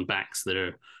consistently on backs that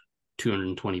are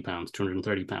 220 pounds,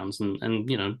 230 pounds, and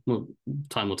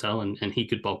time will tell, and he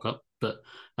could bulk up. But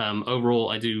overall,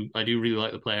 I do really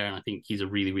like the player, and I think he's a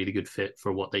really, really good fit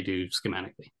for what they do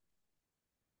schematically.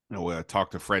 I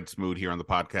talked to Fred Smoot here on the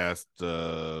podcast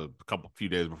few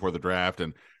days before the draft,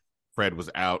 and Fred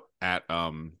was out at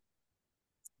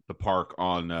the park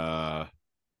on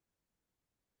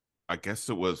I guess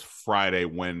it was Friday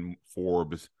when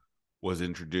Forbes was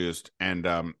introduced, and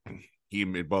he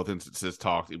in both instances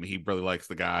talked. I mean, he really likes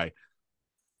the guy. I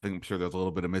think I'm sure there's a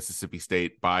little bit of Mississippi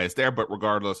State bias there, but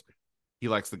regardless, he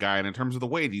likes the guy. And in terms of the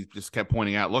weight, he just kept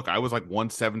pointing out, look, I was like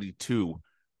 172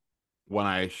 when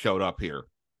I showed up here.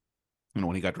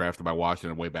 When he got drafted by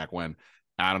Washington way back when.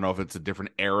 I don't know if it's a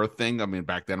different era thing. I mean,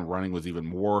 back then running was even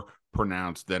more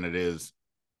pronounced than it is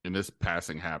in this pass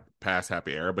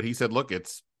happy era. But he said, look,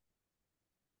 it's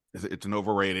an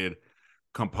overrated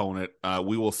component.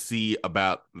 We will see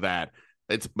about that.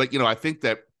 But I think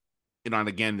that and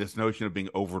again, this notion of being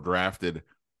overdrafted.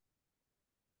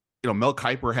 Mel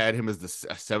Kiper had him as the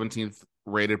 17th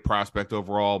rated prospect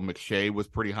overall. McShay was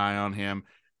pretty high on him.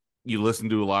 You listen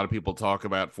to a lot of people talk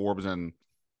about Forbes, and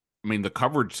I mean the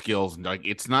coverage skills. Like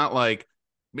it's not like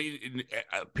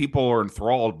people are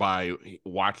enthralled by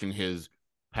watching his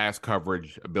pass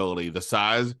coverage ability. The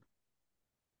size,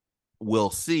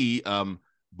 we'll see.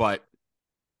 But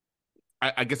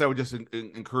I guess I would just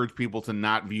encourage people to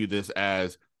not view this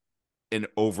as an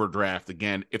overdraft.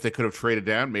 Again, if they could have traded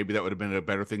down, maybe that would have been a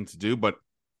better thing to do. But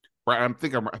I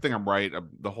think I'm right.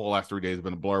 The whole last 3 days have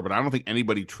been a blur, but I don't think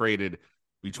anybody traded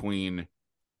between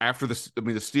after this. I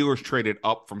mean, the Steelers traded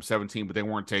up from 17, but they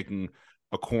weren't taking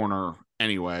a corner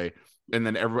anyway. And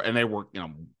then they were,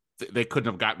 they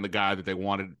couldn't have gotten the guy that they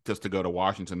wanted just to go to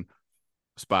Washington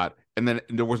spot. And then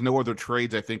there was no other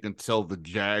trades, I think, until the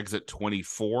Jags at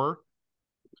 24.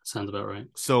 Sounds about right.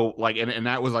 So and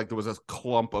that was there was this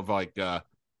clump of so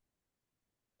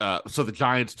the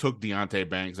Giants took Deonte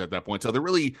Banks at that point. So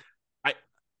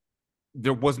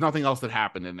there was nothing else that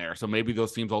happened in there. So maybe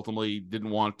those teams ultimately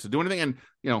didn't want to do anything.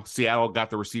 And, Seattle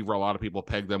got the receiver a lot of people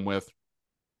pegged them with.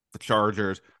 The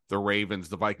Chargers, the Ravens,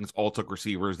 the Vikings all took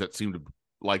receivers that seemed to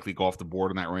likely go off the board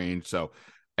in that range. So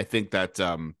I think that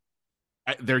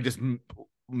there just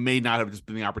may not have just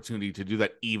been the opportunity to do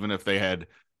that, even if they had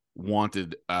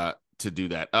wanted to do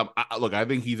that. Look, I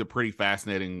think he's a pretty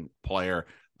fascinating player.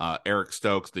 Eric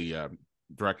Stokes, the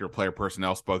director of player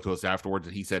personnel, spoke to us afterwards,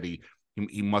 and he said he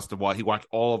must have watched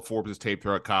all of Forbes' tape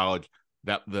throughout college.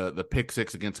 That the pick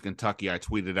six against Kentucky, I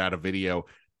tweeted out a video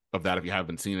of that if you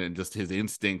haven't seen it, and just his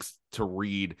instincts to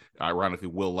read, ironically,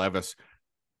 Will Levis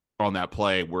on that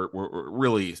play were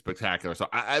really spectacular. So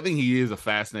I think he is a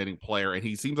fascinating player, and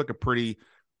he seems like a pretty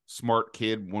smart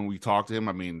kid when we talk to him.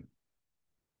 I mean,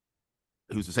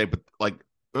 who's to say? But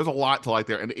there's a lot to like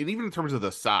there, and even in terms of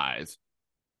the size.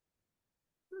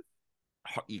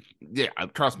 Yeah,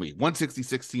 trust me,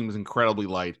 166 team is incredibly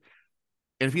light.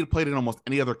 And if he'd played in almost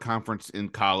any other conference in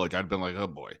college, I'd been like, oh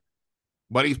boy.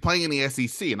 But he's playing in the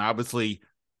SEC, and obviously,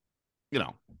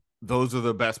 those are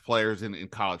the best players in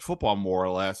college football, more or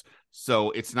less.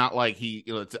 So it's not like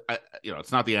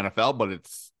it's not the NFL, but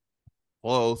it's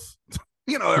close.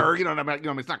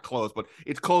 It's not close, but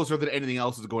it's closer than anything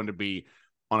else is going to be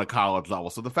on a college level.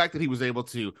 So the fact that he was able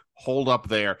to hold up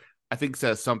there, I think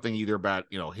says something either about,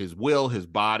 his will, his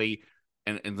body,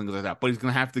 and things like that. But he's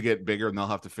going to have to get bigger, and they'll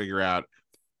have to figure out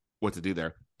what to do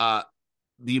there.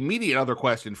 The immediate other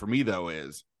question for me, though,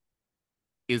 is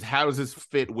how does this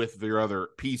fit with their other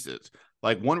pieces?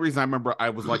 One reason I remember I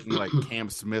was liking Cam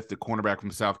Smith, the cornerback from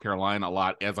South Carolina, a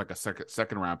lot as a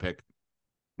second round pick,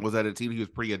 was that it seemed he was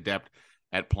pretty adept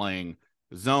at playing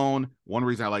zone. One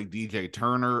reason I like DJ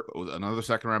Turner, another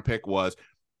second round pick, was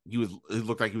he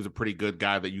looked like he was a pretty good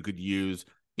guy that you could use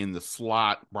in the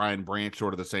slot. Brian Branch,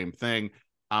 sort of the same thing.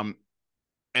 And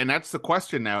that's the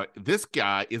question now. This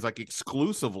guy is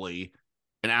exclusively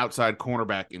an outside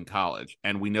cornerback in college.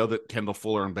 And we know that Kendall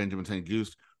Fuller and Benjamin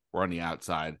St-Juste were on the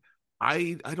outside.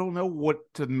 I don't know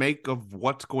what to make of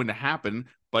what's going to happen,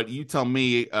 but you tell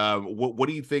me, what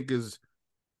do you think is,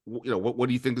 what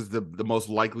do you think is the most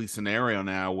likely scenario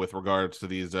now with regards to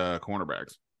these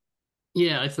cornerbacks?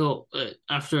 Yeah, I thought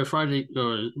after Friday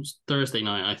or Thursday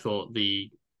night, I thought the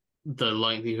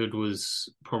likelihood was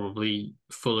probably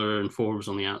Fuller and Forbes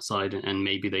on the outside, and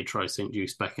maybe they try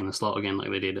St-Juste back in the slot again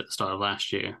like they did at the start of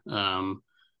last year,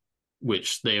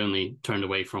 which they only turned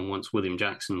away from once William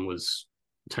Jackson was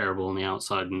terrible on the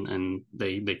outside, and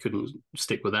they couldn't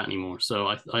stick with that anymore.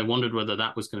 So I wondered whether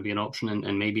that was going to be an option,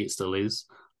 and maybe it still is.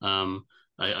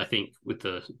 I think with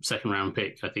the second round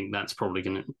pick, I think that's probably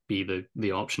going to be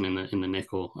the option in the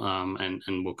nickel,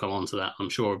 and we'll come on to that, I'm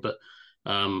sure. But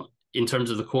in terms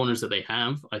of the corners that they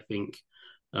have, I think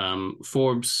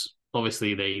Forbes,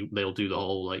 obviously they'll do the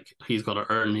whole he's got to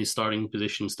earn his starting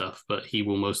position stuff, but he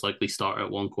will most likely start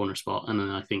at one corner spot, and then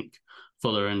I think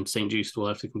Fuller and St-Juste will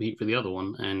have to compete for the other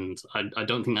one, and I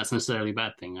don't think that's necessarily a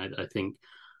bad thing. I think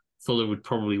Fuller would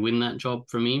probably win that job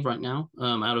for me right now,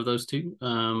 out of those two.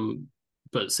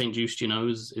 But St-Juste,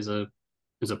 is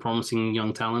a promising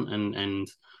young talent, and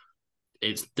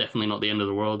it's definitely not the end of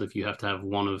the world if you have to have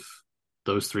one of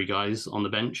those three guys on the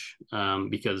bench,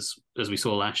 because as we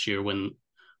saw last year when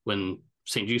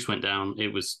St-Juste went down,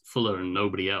 it was Fuller and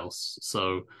nobody else.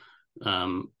 So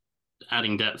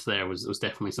adding depth there was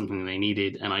definitely something that they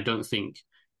needed, and I don't think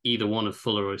either one of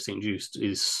Fuller or St-Juste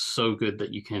is so good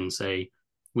that you can say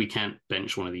we can't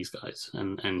bench one of these guys,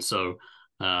 and so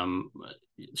Um,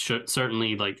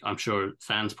 Certainly, like I'm sure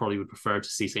fans probably would prefer to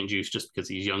see St. Juste just because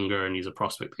he's younger and he's a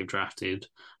prospect they've drafted,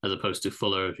 as opposed to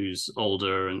Fuller, who's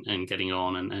older and getting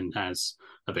on and has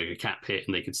a bigger cap hit,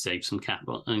 and they could save some cap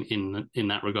in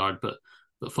that regard. But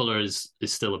Fuller is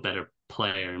still a better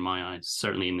player in my eyes,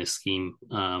 certainly in this scheme.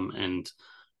 And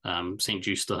St.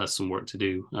 Juste still has some work to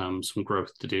do, some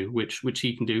growth to do, which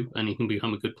he can do, and he can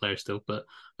become a good player still. But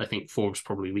I think Forbes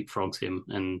probably leapfrogs him,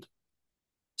 and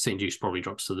St. Juste probably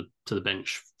drops to the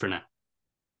bench for now.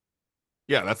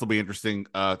 Yeah, that'll be interesting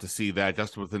to see that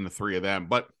just within the three of them.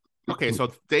 But okay,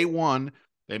 so day one,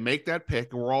 they make that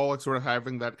pick, and we're all like sort of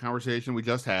having that conversation we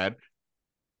just had.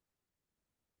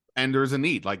 And there's a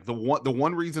need. Like the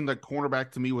one reason that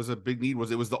cornerback to me was a big need was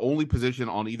it was the only position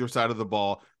on either side of the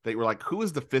ball that you were like, who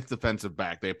is the fifth defensive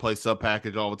back? They play sub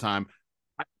package all the time.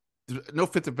 No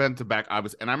fifth defensive back,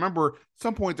 obviously. And I remember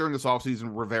some point during this offseason,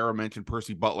 Rivera mentioned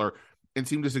Percy Butler and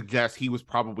seemed to suggest he was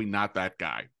probably not that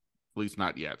guy, at least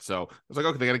not yet. So I was like,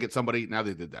 okay, they got to get somebody. Now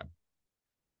they did that.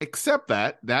 Except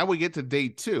that now we get to day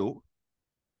two,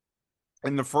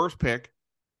 and the first pick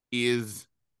is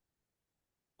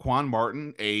Quan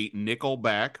Martin, a nickel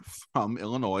back from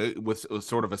Illinois, with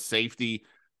sort of a safety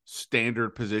standard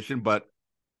position, but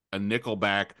a nickel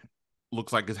back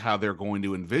looks like is how they're going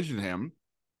to envision him,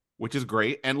 which is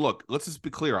great. And look, let's just be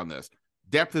clear on this.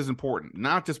 Depth is important,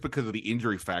 not just because of the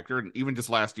injury factor, and even just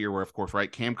last year where, of course,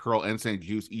 right, Cam Curl and St.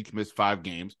 Juste each missed 5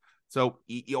 games. So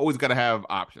you always got to have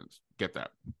options. Get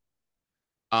that.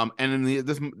 And in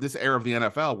this era of the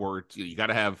NFL, where you got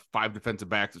to have 5 defensive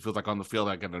backs, it feels like on the field,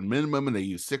 like at a minimum, and they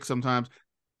use 6 sometimes.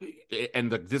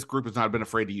 And this group has not been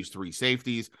afraid to use 3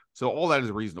 safeties, so all that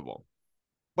is reasonable.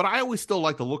 But I always still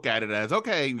like to look at it as,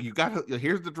 okay, you got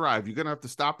here's the drive. You're gonna have to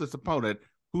stop this opponent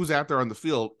who's out there on the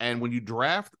field, and when you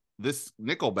draft this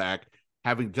nickelback,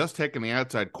 having just taken the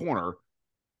outside corner,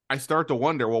 I start to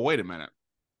wonder, well, wait a minute,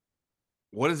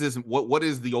 what is this? What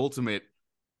is the ultimate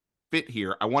fit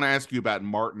here? I want to ask you about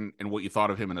Martin and what you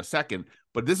thought of him in a second,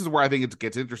 but this is where I think it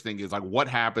gets interesting is like what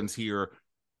happens here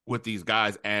with these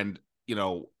guys. And,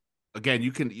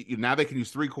 again, now they can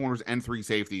use 3 corners and 3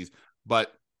 safeties,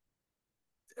 but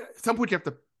at some point you have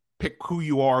to pick who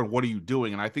you are and what are you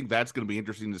doing. And I think that's going to be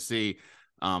interesting to see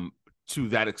to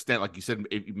that extent. Like you said,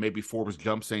 maybe Forbes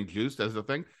jump St. Juste as the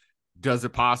thing. Does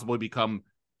it possibly become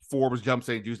Forbes jump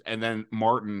St. Juste and then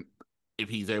Martin, if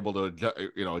he's able to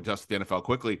adjust the NFL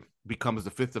quickly, becomes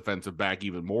the 5th defensive back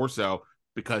even more so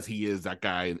because he is that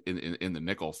guy in the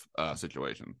Nichols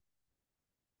situation?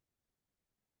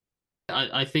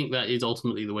 I think that is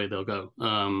ultimately the way they'll go.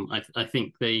 I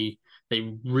think they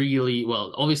really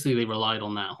well. Obviously, they relied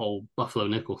on that whole Buffalo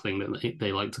nickel thing that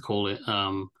they like to call it,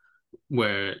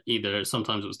 where either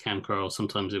sometimes it was Cam Curl,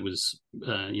 sometimes it was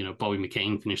Bobby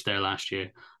McCain finished there last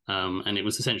year, and it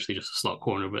was essentially just a slot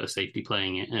corner but a safety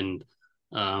playing it. And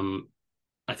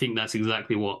I think that's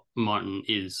exactly what Martin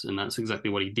is, and that's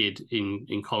exactly what he did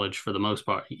in college for the most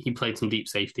part. He played some deep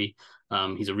safety.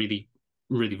 He's a really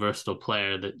really versatile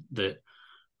player that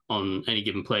on any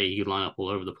given play he could line up all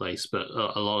over the place. But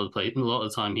a lot of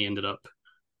the time he ended up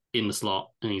in the slot,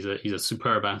 and he's a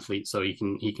superb athlete. So he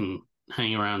can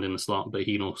hang around in the slot, but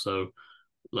he can also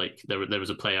like there was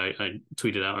a play I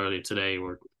tweeted out earlier today,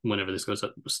 or whenever this goes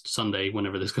up Sunday,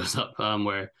 whenever this goes up,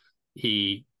 where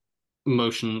he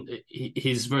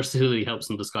his versatility helps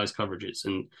him disguise coverages,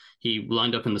 and he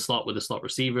lined up in the slot with a slot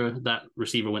receiver. That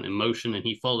receiver went in motion and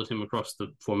he followed him across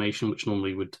the formation, which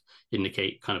normally would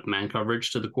indicate kind of man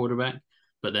coverage to the quarterback,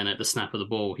 but then at the snap of the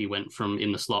ball he went from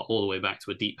in the slot all the way back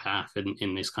to a deep half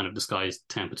in this kind of disguised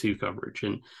Tampa 2 coverage.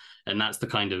 And that's the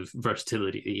kind of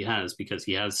versatility that he has, because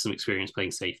he has some experience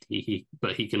playing safety,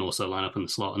 but he can also line up in the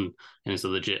slot and is a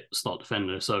legit slot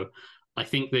defender. So I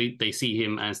think they see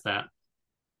him as that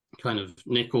kind of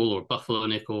nickel or Buffalo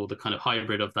nickel, the kind of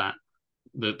hybrid of that,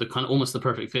 the kind of almost the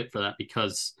perfect fit for that,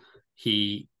 because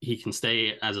he can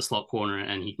stay as a slot corner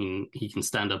and he can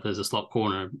stand up as a slot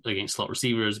corner against slot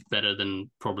receivers better than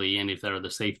probably any of their other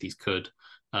safeties could.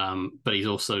 But he's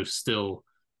also still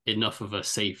enough of a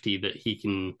safety that he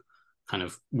can kind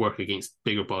of work against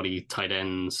bigger body tight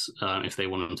ends if they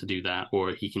want him to do that,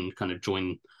 or he can kind of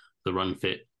join the run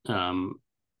fit.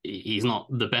 He's not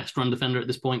the best run defender at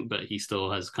this point, but he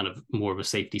still has kind of more of a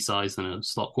safety size than a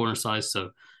slot corner size. So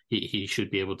he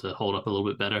should be able to hold up a little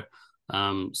bit better.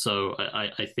 So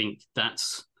I think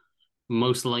that's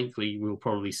most likely we'll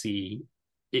probably see.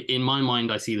 In my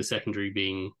mind, I see the secondary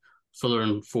being Fuller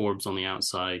and Forbes on the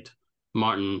outside,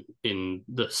 Martin in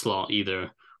the slot,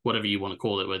 either whatever you want to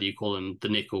call it, whether you call him the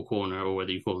nickel corner or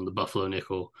whether you call him the Buffalo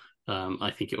nickel.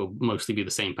 I think it will mostly be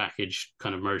the same package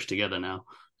kind of merged together now.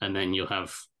 And then you'll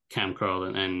have Cam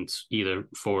Curl and either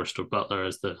Forrest or Butler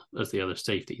as the other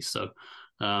safeties. So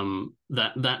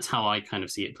that's how I kind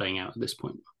of see it playing out at this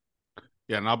point.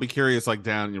 Yeah, and I'll be curious, like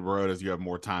down the road as you have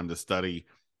more time to study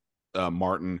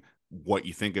Martin, what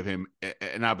you think of him.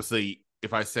 And obviously,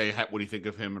 if I say, what do you think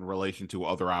of him in relation to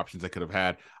other options I could have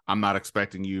had, I'm not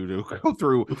expecting you to go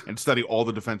through and study all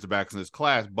the defensive backs in this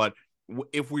class. But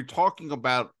if we're talking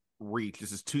about reach,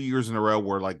 this is 2 years in a row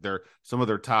where like they're some of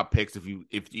their top picks. If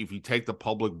you take the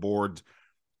public boards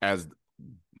as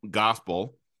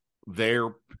gospel,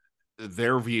 their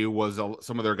view was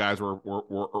some of their guys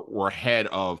were ahead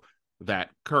of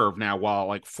that curve. Now, while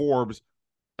like Forbes,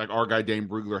 like our guy Dane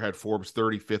Brugler had Forbes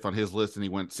 35th on his list and he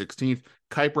went 16th.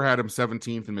 Kuiper had him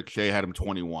 17th and McShay had him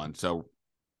 21. So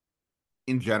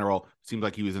in general, seems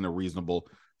like he was in a reasonable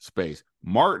space.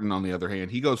 Martin, on the other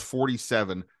hand, he goes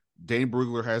 47. Dane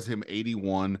Brugler has him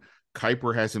 81.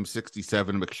 Kuiper has him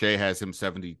 67. McShay has him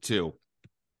 72.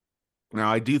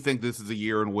 Now, I do think this is a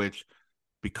year in which,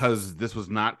 because this was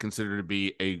not considered to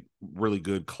be a really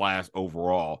good class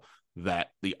overall,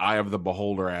 that the eye of the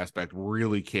beholder aspect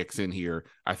really kicks in here.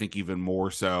 I think even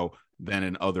more so than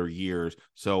in other years.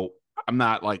 So I'm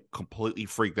not like completely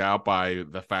freaked out by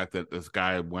the fact that this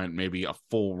guy went maybe a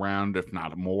full round, if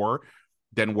not more,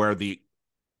 than where the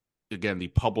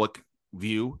public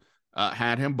view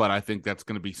had him. But I think that's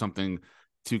going to be something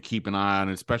to keep an eye on,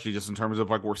 especially just in terms of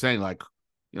like we're saying, like,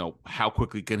 how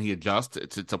quickly can he adjust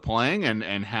to playing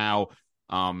and how,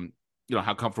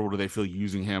 how comfortable do they feel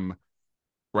using him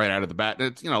right out of the bat. And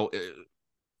it's,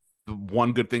 the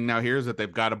one good thing now here is that they've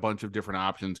got a bunch of different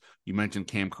options. You mentioned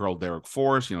Cam Curl, Derek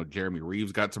Forrest, Jeremy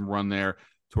Reeves got some run there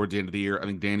towards the end of the year. I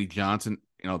think Danny Johnson,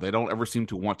 they don't ever seem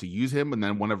to want to use him. And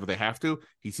then whenever they have to,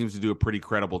 he seems to do a pretty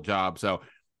credible job. So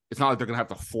it's not like they're going to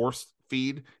have to force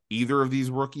feed either of these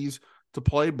rookies to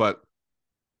play, but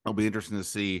it'll be interesting to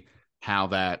see how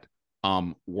that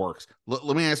works.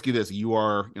 Let me ask you this. You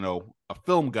are, a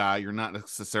film guy. You're not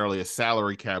necessarily a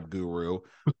salary cap guru,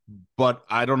 but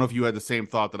I don't know if you had the same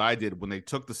thought that I did when they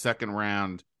took the second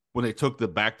round, when they took the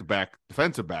back-to-back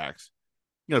defensive backs.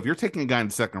 If you're taking a guy in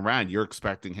the second round, you're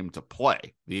expecting him to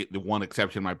play. The one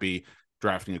exception might be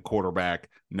drafting a quarterback,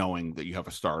 knowing that you have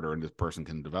a starter and this person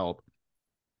can develop.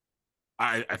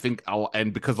 I think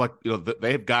because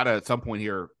they've got to at some point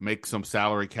here make some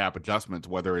salary cap adjustments,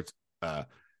 whether it's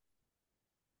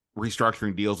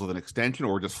restructuring deals with an extension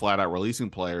or just flat out releasing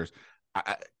players.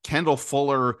 Kendall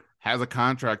Fuller has a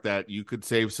contract that you could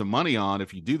save some money on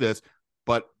if you do this,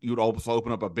 but you'd also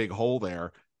open up a big hole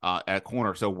there at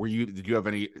corner. So did you have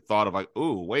any thought of like,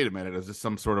 oh, wait a minute, is this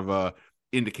some sort of a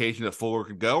indication that Fuller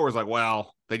could go, or is like,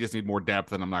 well, they just need more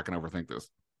depth and I'm not going to overthink this?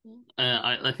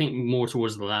 I think more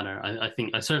towards the latter. I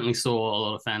think I certainly saw a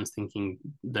lot of fans thinking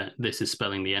that this is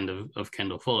spelling the end of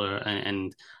Kendall Fuller,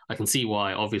 and I can see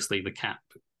why. Obviously, the cap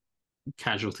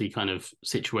casualty kind of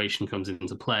situation comes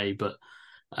into play, but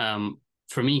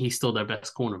for me, he's still their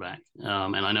best cornerback.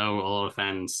 And I know a lot of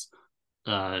fans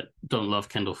don't love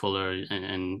Kendall Fuller,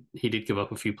 and he did give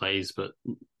up a few plays, but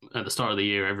at the start of the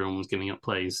year, everyone was giving up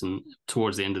plays, and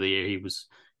towards the end of the year,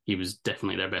 he was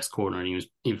definitely their best corner, and he was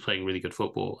playing really good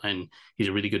football, and he's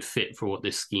a really good fit for what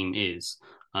this scheme is,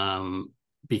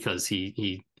 because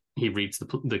he reads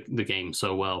the game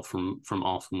so well from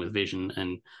off and with vision,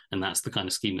 and that's the kind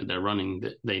of scheme that they're running,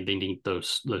 that they need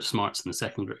those smarts in the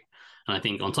secondary. And I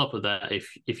think on top of that,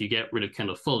 if you get rid of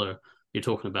Kendall Fuller, you're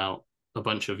talking about a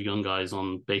bunch of young guys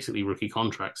on basically rookie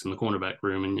contracts in the cornerback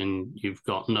room, and you've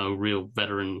got no real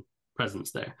veteran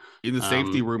presence there in the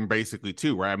safety room, basically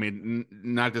too, right? I mean,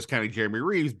 not just kind of Jeremy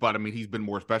Reeves, but I mean, he's been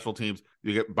more special teams.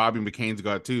 You get Bobby McCain's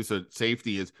got too. So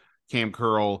safety is Cam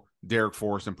Curl, Derek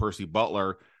Forrest, and Percy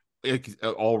Butler,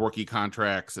 all rookie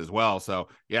contracts as well. So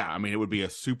yeah, I mean, it would be a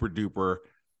super duper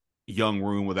young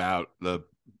room without the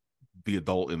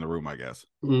adult in the room, I guess.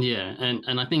 Yeah,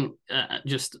 and I think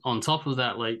just on top of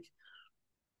that, like,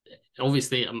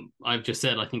 obviously, I've just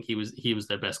said I think he was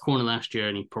their best corner last year,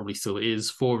 and he probably still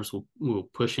is. Forbes will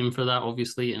push him for that,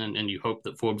 obviously, and you hope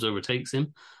that Forbes overtakes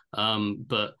him.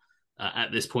 But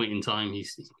at this point in time,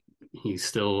 he's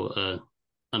still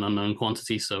an unknown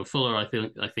quantity. So Fuller, I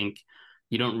think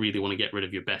you don't really want to get rid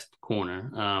of your best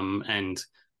corner. And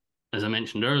as I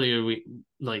mentioned earlier,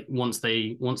 once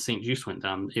St. Juste went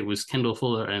down, it was Kendall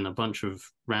Fuller and a bunch of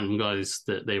random guys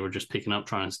that they were just picking up,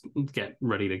 trying to get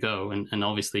ready to go. And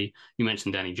obviously, you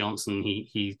mentioned Danny Johnson.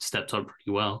 He stepped up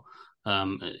pretty well.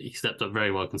 He stepped up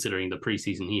very well considering the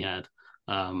preseason he had,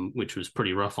 which was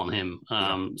pretty rough on him.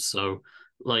 So,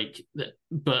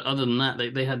 but other than that,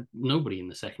 they had nobody in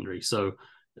the secondary. So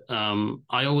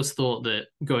I always thought that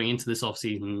going into this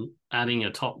offseason, adding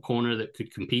a top corner that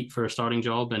could compete for a starting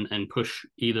job and push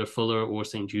either Fuller or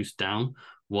St. Juste down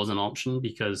was an option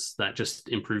because that just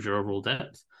improves your overall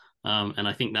depth. And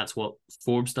I think that's what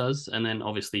Forbes does. And then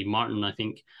obviously Martin, I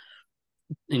think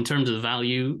in terms of the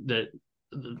value, that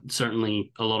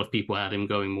certainly a lot of people had him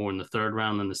going more in the third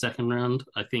round than the second round.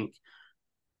 I think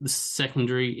the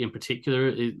secondary in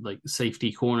particular, like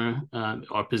safety corner,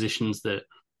 are positions that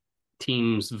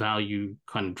teams value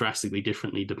kind of drastically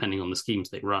differently depending on the schemes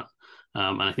they run.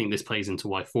 And I think this plays into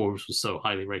why Forbes was so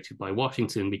highly rated by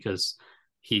Washington, because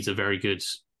he's a very good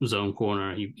zone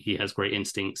corner. He has great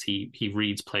instincts. He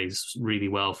reads plays really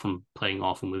well from playing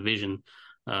often with vision.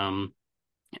 And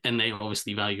they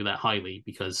obviously value that highly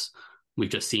because we've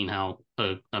just seen how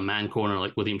a man corner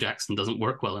like William Jackson doesn't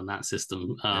work well in that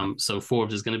system. So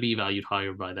Forbes is going to be valued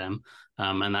higher by them.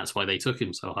 And that's why they took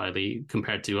him so highly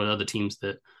compared to other teams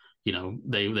that,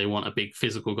 they want a big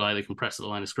physical guy that can press at the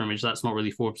line of scrimmage. That's not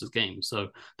really Forbes' game. So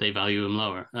they value him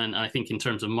lower. And I think in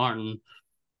terms of Martin,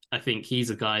 I think he's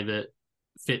a guy that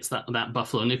fits that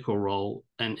Buffalo nickel role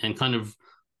and kind of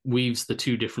weaves the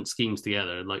two different schemes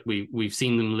together. Like we've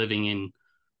seen them living in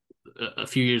a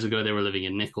few years ago, they were living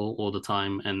in nickel all the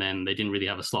time, and then they didn't really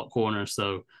have a slot corner,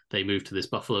 so they moved to this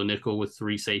Buffalo nickel with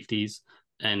three safeties,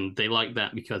 and they liked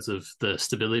that because of the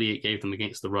stability it gave them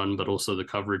against the run, but also the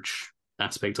coverage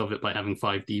aspect of it by having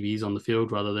five DBs on the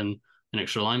field rather than an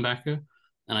extra linebacker.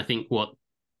 And I think what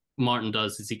Martin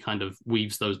does is he kind of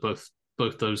weaves those both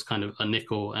those kind of a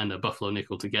nickel and a Buffalo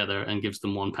nickel together and gives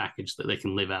them one package that they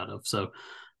can live out of. So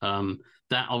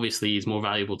that obviously is more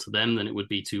valuable to them than it would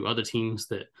be to other teams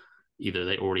that either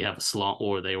they already have a slot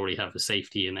or they already have a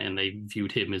safety and they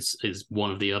viewed him as one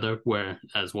of the other,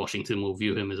 whereas Washington will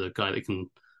view him as a guy that can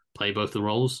play both the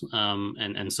roles.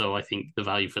 And so I think the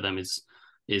value for them is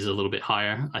a little bit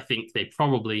higher. I think they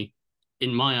probably,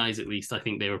 in my eyes at least, I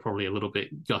think they were probably a little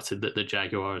bit gutted that the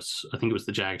Jaguars, I think it was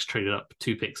the Jags, traded up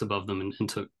 2 picks above them and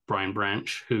took Brian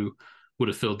Branch, who would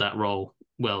have filled that role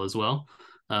well as well.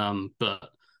 But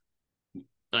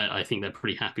I think they're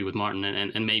pretty happy with Martin,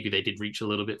 and maybe they did reach a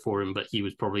little bit for him, but he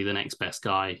was probably the next best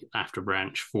guy after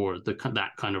Branch for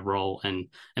that kind of role, and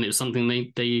it was something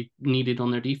they needed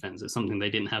on their defense. It's something they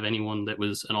didn't have anyone that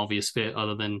was an obvious fit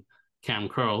other than Cam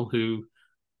Curl, who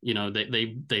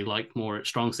they like more at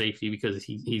strong safety because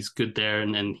he's good there,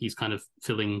 and he's kind of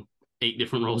filling 8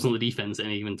 different roles on the defense at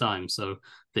any given time. So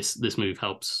this move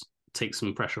helps take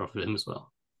some pressure off of him as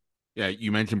well. Yeah,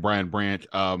 you mentioned Brian Branch.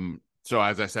 So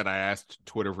as I said, I asked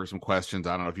Twitter for some questions.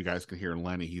 I don't know if you guys can hear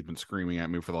Lenny. He's been screaming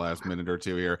at me for the last minute or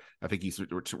two here. I think he's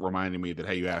reminding me that,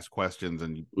 hey, you asked questions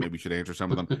and you maybe should answer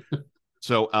some of them.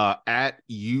 So at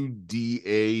UDAPUSE,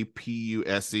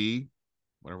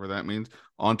 whatever that means,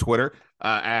 on Twitter,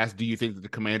 asked, do you think that the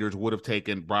Commanders would have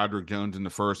taken Broderick Jones in the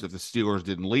first if the Steelers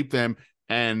didn't leap them,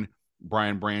 and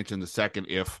Brian Branch in the second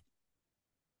if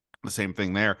the same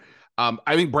thing there?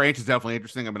 I think Branch is definitely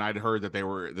interesting. I mean, I'd heard that they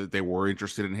were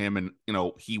interested in him, and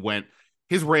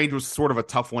his range was sort of a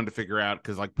tough one to figure out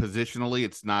because like positionally,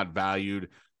 it's not valued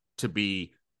to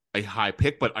be a high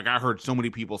pick. But like I heard so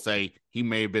many people say he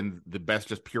may have been the best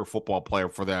just pure football player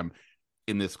for them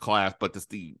in this class, but just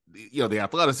the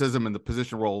athleticism and the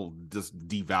position role just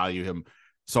devalue him.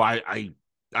 So I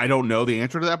don't know the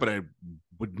answer to that, but it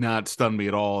would not stun me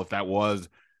at all if that was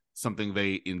something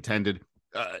they intended.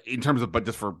 In terms of,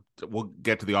 we'll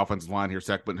get to the offensive line here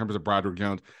sec, but in terms of Broderick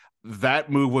Jones, that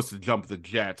move was to jump the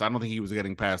Jets. I don't think he was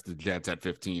getting past the Jets at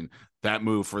 15. That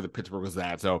move for the Pittsburgh was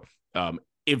that. So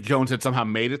if Jones had somehow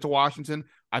made it to Washington,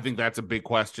 I think that's a big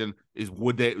question is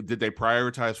did they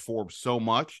prioritize Forbes so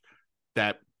much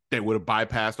that they would have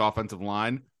bypassed offensive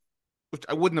line, which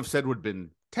I wouldn't have said would have been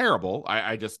terrible.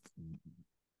 I just,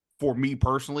 for me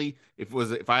personally,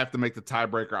 if I have to make the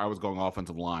tiebreaker, I was going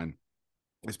offensive line,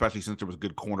 especially since there was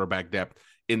good cornerback depth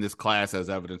in this class, as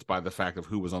evidenced by the fact of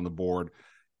who was on the board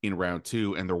in round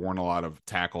 2, and there weren't a lot of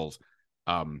tackles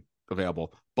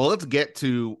available. But let's get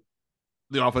to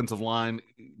the offensive line,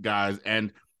 guys.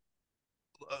 And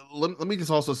let me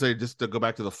just also say, just to go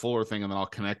back to the Fuller thing, and then I'll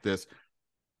connect this.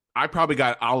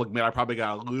 I'll admit, I probably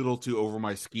got a little too over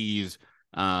my skis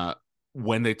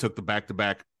when they took the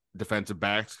back-to-back defensive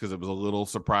backs, because it was a little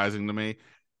surprising to me,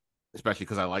 especially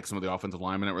because I like some of the offensive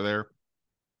linemen that were there.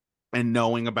 And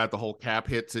knowing about the whole cap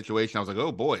hit situation, I was like,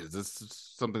 oh boy, is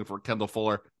this something for Kendall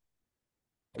Fuller?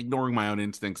 Ignoring my own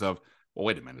instincts of, well,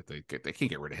 wait a minute, they can't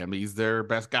get rid of him. He's their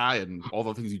best guy, and all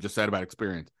the things you just said about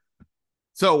experience.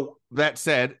 So that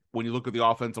said, when you look at the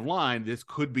offensive line, this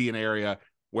could be an area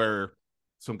where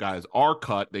some guys are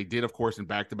cut. They did, of course, in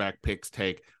back-to-back picks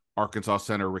take Arkansas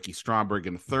center Ricky Stromberg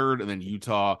in the third, and then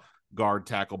Utah guard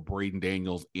tackle Braden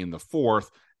Daniels in the 4th.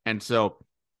 And so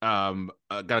I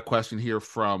got a question here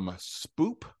from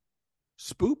Spoop.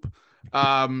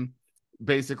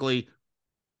 Basically,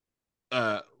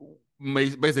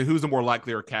 who's the more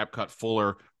likely or cap cut,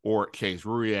 Fuller or Chase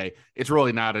Roullier? It's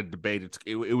really not a debate.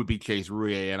 It would be Chase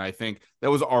Roullier, and I think that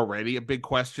was already a big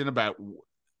question about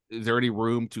is there any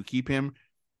room to keep him?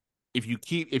 If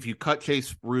you cut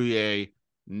Chase Roullier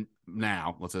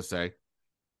now, let's just say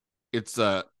it's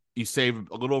you save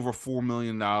a little over $4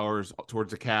 million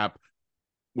towards the cap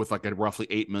with like a roughly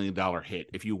 $8 million hit.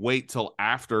 If you wait till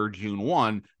after June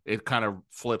 1, it kind of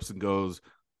flips and goes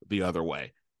the other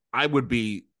way. I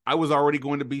was already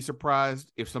going to be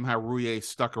surprised if somehow Roullier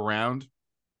stuck around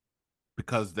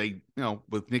because they,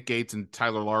 with Nick Gates and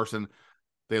Tyler Larson,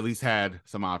 they at least had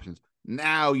some options.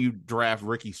 Now you draft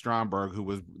Ricky Stromberg, who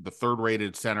was the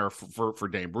 3rd-rated center for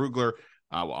Dane Brugler.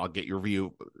 I'll get your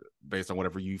view based on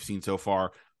whatever you've seen so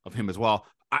far of him as well.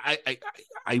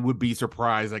 I would be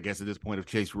surprised, I guess, at this point if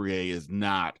Chase Roullier is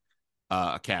not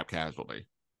a cap casualty.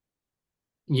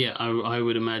 Yeah, I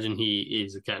would imagine he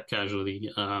is a cap casualty,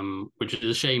 which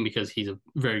is a shame because he's a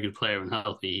very good player and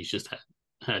healthy. He's just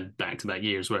had back-to-back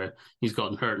years where he's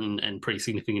gotten hurt and pretty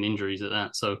significant injuries at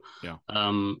that. So, yeah.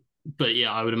 But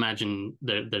yeah, I would imagine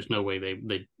there's no way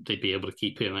they'd be able to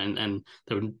keep him, and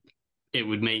it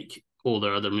would make all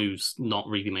their other moves not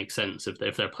really make sense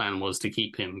if their plan was to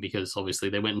keep him, because obviously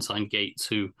they went and signed Gates,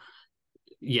 who,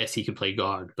 yes, he could play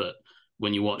guard, but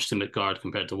when you watched him at guard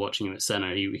compared to watching him at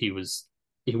center,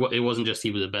 it wasn't just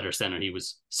he was a better center, he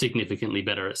was significantly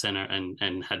better at center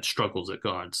and had struggles at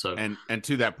guard. So and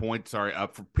to that point, sorry,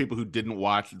 for people who didn't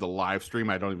watch the live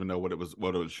stream, I don't even know what it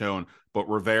was shown, but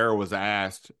Rivera was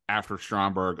asked after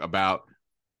Stromberg about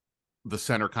the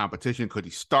center competition, could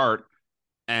he start?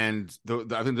 And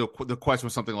I think the question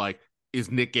was something like,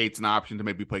 is Nick Gates an option to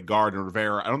maybe play guard? And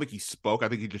Rivera, I don't think he spoke. I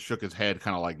think he just shook his head,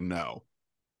 kind of like no.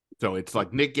 So it's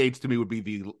like Nick Gates to me would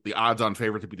be the odds-on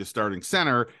favorite to be the starting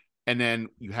center. And then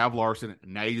you have Larson.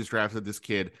 Now you just drafted this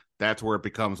kid. That's where it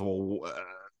becomes,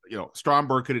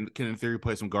 Stromberg can in theory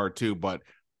play some guard too, but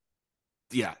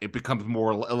yeah, it becomes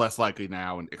more or less likely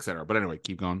now, and et cetera. But anyway,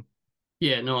 keep going.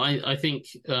 Yeah, no, I think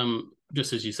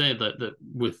just as you said that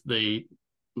with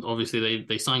obviously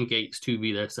they signed Gates to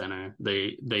be their center.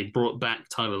 They brought back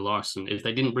Tyler Larson. If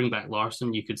they didn't bring back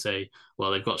Larson, you could say,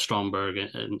 well, they've got Stromberg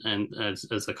and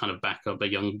as a kind of backup, a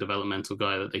young developmental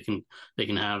guy that they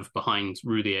can have behind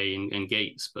Roullier and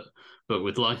Gates. But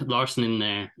with Larson in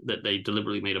there, that they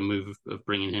deliberately made a move of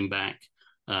bringing him back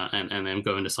and then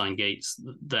going to sign Gates.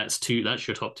 That's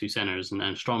your top 2 centers.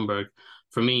 And Stromberg,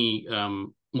 for me,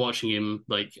 watching him,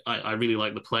 like I really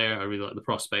like the player. I really like the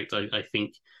prospect. I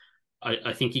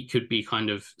think he could be kind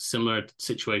of similar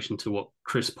situation to what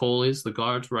Chris Paul is, the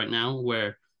guard right now,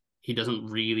 where he doesn't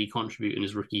really contribute in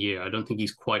his rookie year. I don't think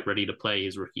he's quite ready to play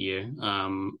his rookie year.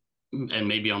 And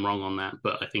maybe I'm wrong on that,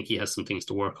 but I think he has some things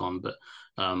to work on. But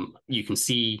you can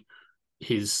see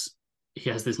he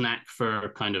has this knack for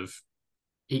kind of,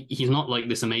 he's not like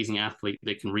this amazing athlete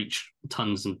that can reach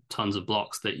tons and tons of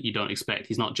blocks that you don't expect.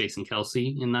 He's not Jason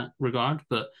Kelsey in that regard,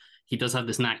 but he does have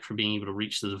this knack for being able to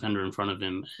reach the defender in front of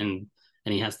him, and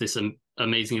he has this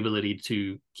amazing ability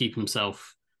to keep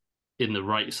himself in the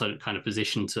right sort of kind of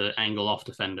position to angle off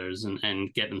defenders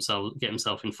and get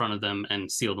himself in front of them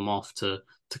and seal them off to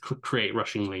create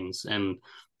rushing lanes. And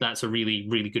that's a really,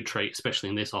 really good trait, especially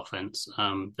in this offense,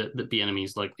 that the enemy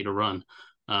is likely to run.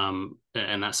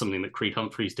 And that's something that Creed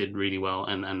Humphreys did really well,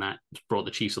 and that brought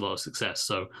the Chiefs a lot of success.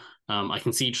 So I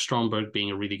can see Stromberg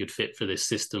being a really good fit for this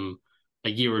system a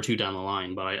year or two down the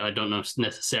line, but I don't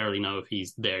necessarily know if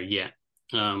he's there yet.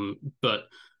 But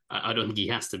I don't think he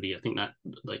has to be. I think that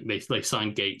like they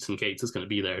signed Gates, and Gates is going to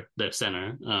be their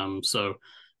center. So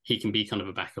he can be kind of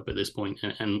a backup at this point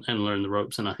and learn the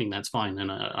ropes, and I think that's fine.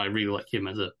 And I really like him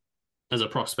as a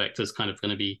prospect, as kind of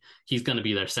he's going to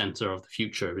be their center of the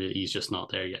future. He's just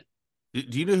not there yet.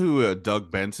 Do you know who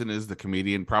Doug Benson is, the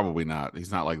comedian? Probably not.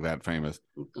 He's not like that famous.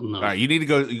 No. All right, you need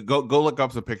to go look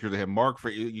up some pictures of him. Mark, for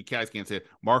you guys can't see it.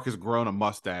 Mark has grown a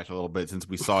mustache a little bit since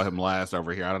we saw him last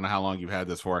over here. I don't know how long you've had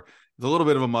this for. It's a little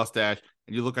bit of a mustache,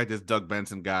 and you look like this Doug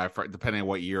Benson guy. Depending on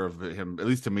what year of him, at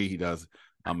least to me, he does.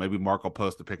 Maybe Mark will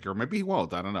post a picture. Maybe he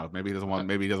won't. I don't know. Maybe he doesn't want.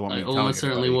 Maybe he doesn't want me. I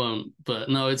certainly won't. But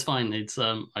no, it's fine. It's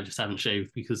I just haven't shaved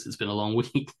because it's been a long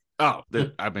week. Oh,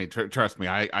 I mean, trust me.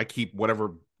 I keep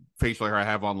whatever facial hair I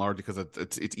have on large because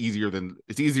it's easier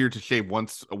to shave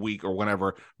once a week or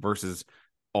whenever versus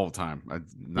all the time. I'm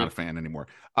not a fan anymore.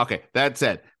 Okay, that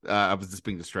said, I was just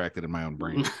being distracted in my own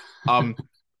brain.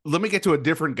 Let me get to a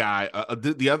different guy.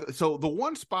 The other, so the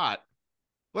one spot,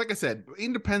 like I said,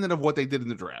 independent of what they did in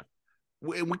the draft,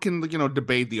 we can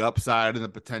debate the upside and the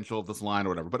potential of this line or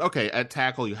whatever. But okay, at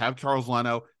tackle you have Charles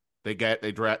Leno. They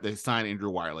sign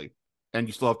Andrew Wiley, and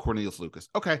you still have Cornelius Lucas.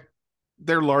 Okay,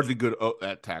 they're largely good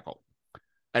at tackle.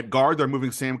 At guard, they're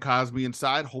moving Sam Cosmi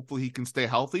inside. Hopefully, he can stay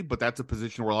healthy, but that's a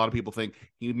position where a lot of people think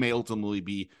he may ultimately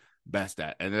be best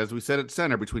at. And as we said at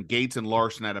center, between Gates and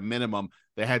Larson, at a minimum,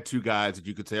 they had two guys that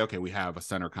you could say, okay, we have a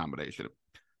center combination.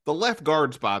 The left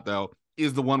guard spot, though,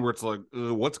 is the one where it's like,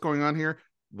 what's going on here?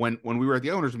 When we were at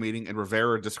the owners' meeting and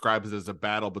Rivera describes it as a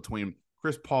battle between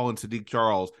Chris Paul and Sadiq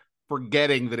Charles,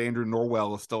 forgetting that Andrew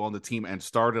Norwell is still on the team and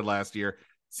started last year,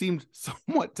 seemed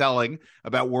somewhat telling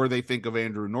about where they think of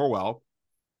Andrew Norwell.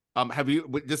 Have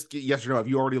you, just yes or no, have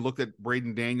you already looked at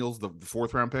Braden Daniels, the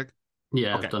fourth round pick?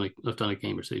 Yeah, okay. I've done a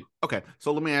game or two. Okay,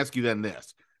 so let me ask you then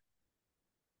this.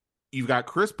 You've got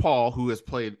Chris Paul, who has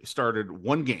started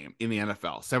one game in the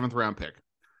NFL, seventh round pick.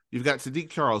 You've got Sadiq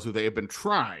Charles, who they have been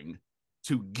trying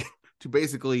to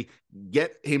basically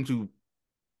get him to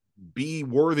be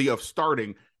worthy of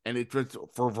starting, and it just,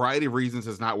 for a variety of reasons,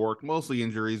 has not worked, mostly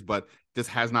injuries, but just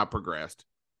has not progressed.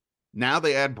 Now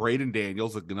they add Braden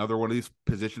Daniels, like another one of these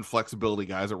position flexibility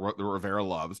guys that Rivera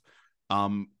loves.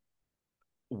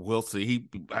 We'll see. He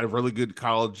had a really good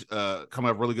college, come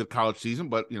out of a really good college season,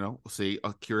 but we'll see.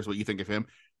 I'm curious what you think of him.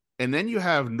 And then you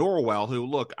have Norwell, who,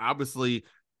 look, obviously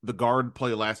the guard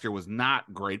play last year was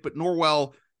not great, but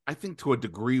Norwell, I think to a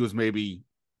degree, was maybe.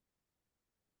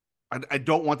 I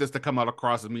don't want this to come out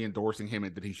across as me endorsing him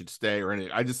and that he should stay or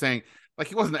anything. I'm just saying, like,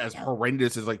 he wasn't as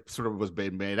horrendous as like sort of was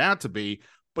made out to be,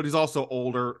 but he's also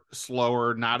older,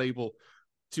 slower, not able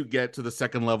to get to the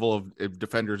second level of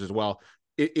defenders as well.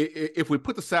 If we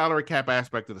put the salary cap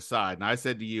aspect to the side, and I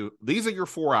said to you, these are your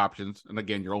four options, and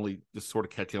again, you're only just sort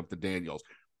of catching up to Daniels.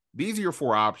 These are your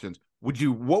four options.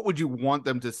 What would you want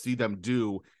them to see them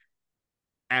do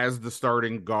as the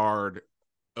starting guard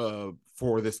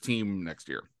for this team next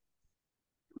year?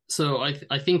 So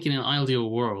I think in an ideal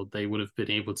world, they would have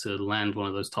been able to land one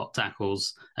of those top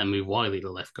tackles and move Wiley to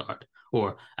left guard,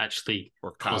 or actually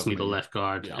Cosme to left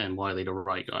guard and Wiley to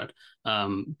right guard.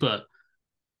 And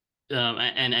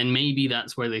maybe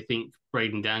that's where they think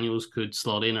Braden Daniels could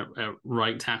slot in at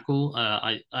right tackle.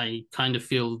 I kind of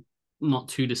feel not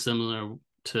too dissimilar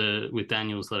with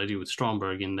Daniels that I do with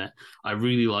Stromberg, in that I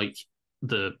really like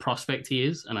the prospect he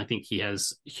is, and I think he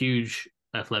has huge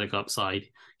athletic upside.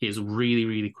 He has really,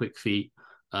 really quick feet,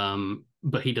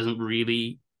 but he doesn't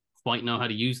really quite know how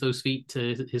to use those feet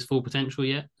to his full potential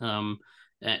yet.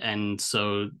 And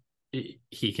so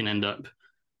he can end up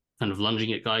kind of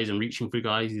lunging at guys and reaching for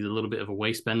guys. He's a little bit of a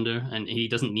waist bender, and he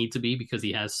doesn't need to be because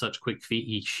he has such quick feet.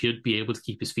 He should be able to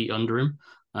keep his feet under him.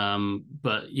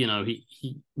 But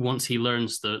he once he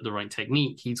learns the right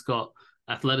technique, he's got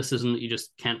athleticism that you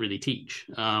just can't really teach.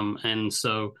 And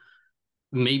so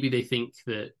maybe they think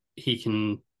that he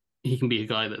can be a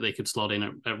guy that they could slot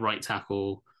in at right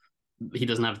tackle. He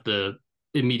doesn't have the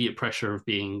immediate pressure of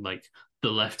being like the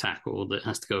left tackle that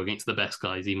has to go against the best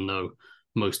guys, even though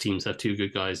most teams have two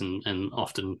good guys and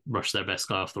often rush their best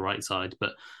guy off the right side.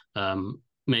 But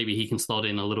maybe he can slot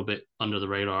in a little bit under the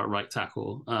radar at right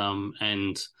tackle.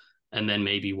 And then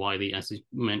maybe Wiley, as you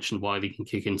mentioned, Wiley can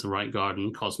kick into right guard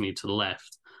and Cosme to the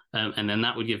left. And then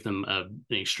that would give them an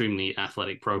extremely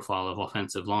athletic profile of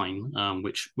offensive line,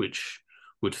 which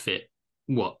would fit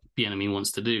what the enemy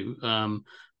wants to do.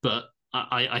 But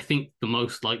I think the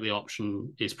most likely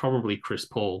option is probably Chris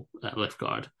Paul at left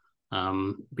guard,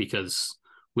 because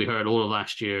we heard all of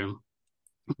last year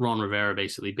Ron Rivera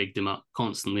basically bigged him up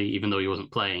constantly, even though he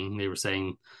wasn't playing. They were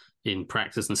saying in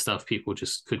practice and stuff, people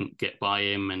just couldn't get by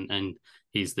him, and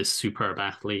he's this superb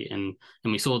athlete. And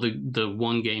we saw the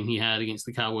one game he had against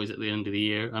the Cowboys at the end of the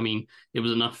year. I mean, it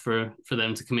was enough for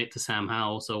them to commit to Sam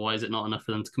Howell. So why is it not enough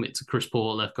for them to commit to Chris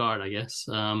Paul at left guard, I guess?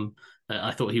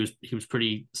 I thought he was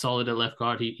pretty solid at left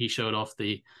guard. He showed off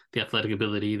the athletic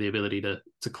ability, the ability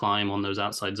to climb on those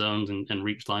outside zones and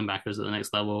reach linebackers at the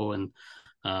next level. And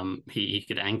he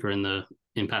could anchor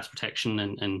in pass protection,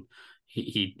 and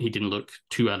he didn't look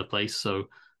too out of place. So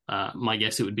my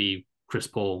guess it would be Chris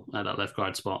Paul at that left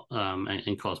guard spot,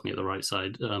 and Cosme at the right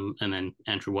side, and then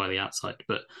Andrew Wiley outside.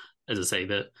 But as I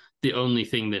say, the only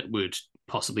thing that would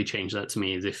possibly change that to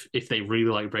me is if they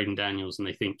really like Braden Daniels and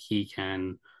they think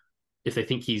if they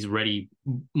think he's ready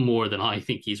more than I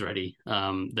think he's ready,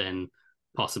 then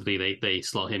possibly they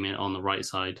slot him in on the right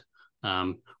side,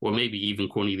 or maybe even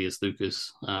Cornelius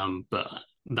Lucas. But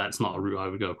that's not a route I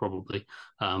would go probably.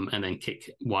 And then kick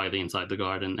Wiley inside the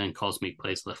guard, and Cosme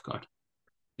plays left guard.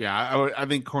 Yeah, I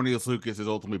think Cornelius Lucas is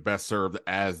ultimately best served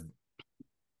as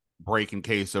break in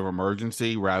case of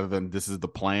emergency rather than this is the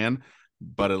plan.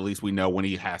 but at least we know when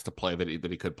he has to play that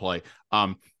he could play.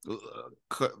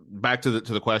 Back to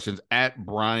the questions. At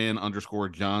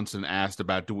Brian_Johnson asked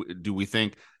about do we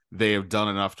think they have done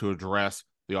enough to address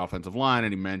the offensive line,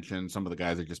 and he mentioned some of the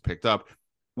guys they just picked up,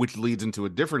 which leads into a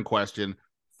different question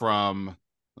from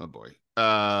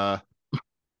too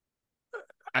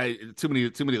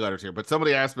many letters here, but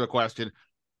somebody asked me a question: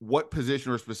 what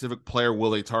position or specific player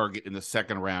will they target in the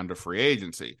second round of free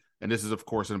agency? And this is, of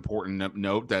course, an important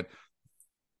note that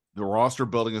the roster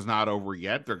building is not over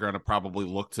yet. They're going to probably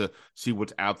look to see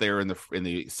what's out there in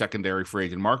the secondary free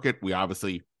agent market. We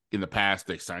obviously, in the past,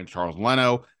 they signed Charles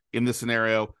Leno. In this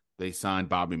scenario, they signed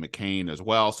Bobby McCain as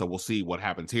well. So we'll see what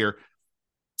happens here.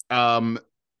 But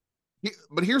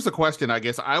here's the question, I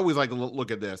guess. I always like to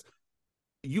look at this.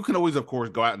 You can always, of course,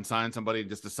 go out and sign somebody and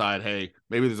just decide, hey,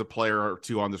 maybe there's a player or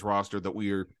two on this roster that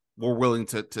we're willing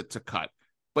to cut.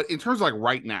 But in terms of like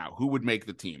right now, who would make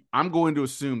the team? I'm going to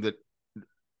assume that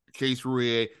Chase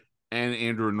Roullier and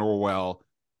Andrew Norwell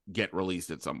get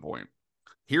released at some point.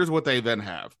 Here's what they then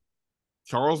have: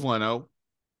 Charles Leno,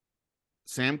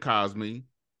 Sam Cosmi,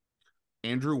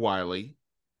 Andrew Wiley,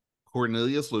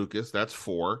 Cornelius Lucas, that's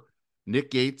 4.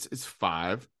 Nick Gates is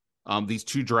 5. These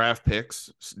 2 draft picks,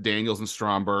 Daniels and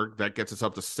Stromberg, that gets us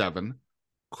up to 7.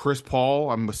 Chris Paul,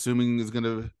 I'm assuming, is going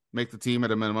to make the team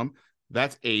at a minimum.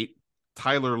 That's 8.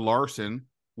 Tyler Larson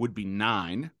would be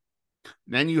 9.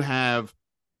 Then you have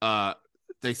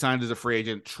they signed as a free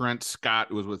agent Trent Scott,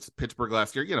 who was with Pittsburgh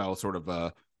last year. Sort of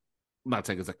I'm not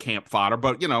saying it's a camp fodder,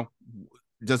 but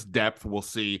just depth. We'll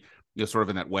see. Sort of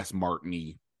in that Wes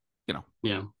Martin-y,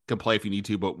 can play if you need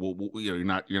to, but we'll you're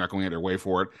not going out of your way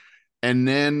for it. And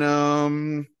then I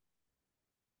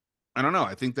don't know.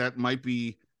 I think that might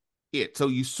be it. So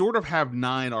you sort of have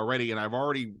 9 already, and I've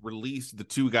already released the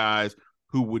 2 guys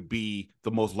who would be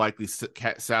the most likely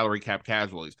salary cap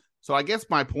casualties. So I guess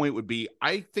my point would be,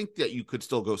 I think that you could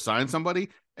still go sign somebody,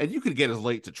 and you could get as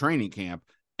late to training camp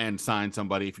and sign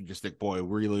somebody if you just think, boy,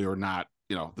 really or not,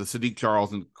 the Sadiq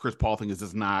Charles and Chris Paul thing is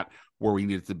just not where we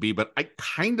need it to be. But I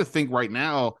kind of think right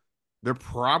now they're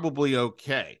probably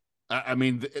okay. I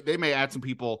mean, they may add some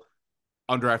people,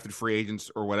 undrafted free agents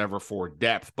or whatever, for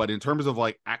depth, but in terms of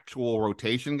like actual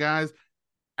rotation guys,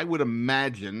 I would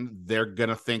imagine they're going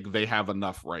to think they have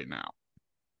enough right now.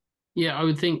 Yeah, I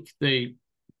would think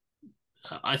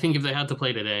I think if they had to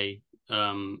play today,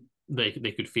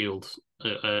 they could field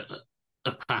a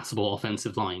passable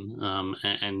offensive line,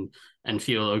 and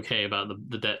feel okay about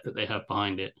the depth that they have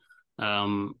behind it.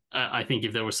 I think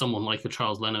if there was someone like a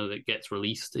Charles Leno that gets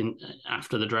released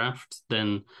after the draft,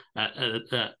 then at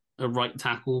a right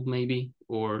tackle maybe,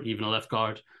 or even a left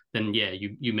guard, then yeah,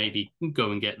 you maybe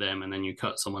go and get them, and then you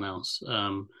cut someone else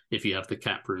if you have the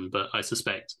cap room. But I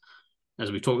suspect,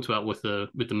 as we talked about with the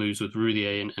moves with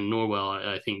Roullier and Norwell,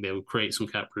 I think they will create some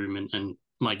cap room, and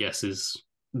my guess is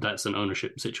that's an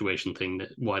ownership situation thing, that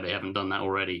why they haven't done that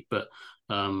already. But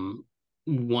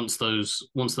once those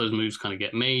moves kind of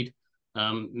get made,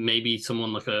 maybe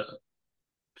someone like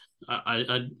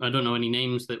I don't know any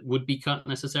names that would be cut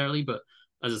necessarily, but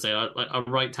as I say, a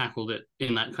right tackle that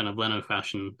in that kind of Leno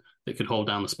fashion that could hold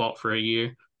down the spot for a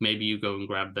year, maybe you go and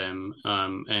grab them,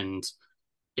 and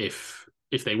if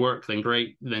they work, then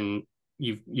great. Then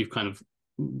you've kind of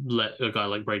let a guy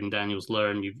like Braden Daniels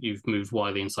learn. You've moved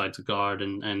Wiley inside to guard,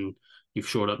 and you've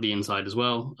shored up the inside as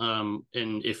well.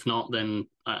 And if not, then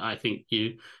I think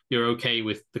you're okay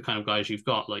with the kind of guys you've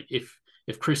got. Like if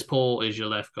Chris Paul is your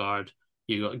left guard,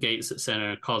 you got Gates at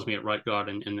center, Cosme at right guard,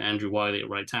 and Andrew Wiley at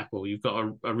right tackle. You've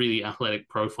got a really athletic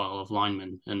profile of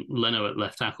linemen, and Leno at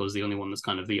left tackle is the only one that's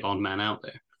kind of the odd man out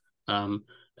there. And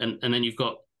then you've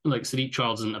got like Sadiq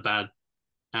Charles isn't a bad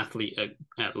athlete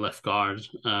at left guard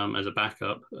as a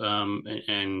backup,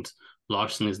 and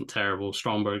Larson isn't terrible,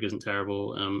 Stromberg isn't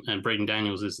terrible, and Braden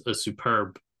Daniels is a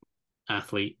superb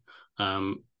athlete,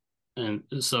 and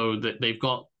so that they've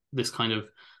got this kind of,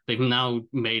 they've now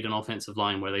made an offensive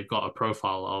line where they've got a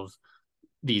profile of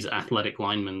these athletic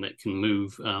linemen that can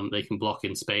move, they can block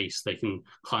in space, they can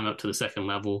climb up to the second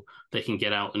level, they can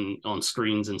get out and on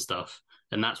screens and stuff,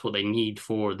 and that's what they need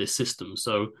for this system.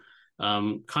 So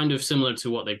kind of similar to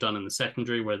what they've done in the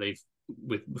secondary, where they've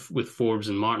with Forbes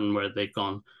and Martin, where they've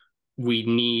gone, we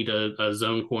need a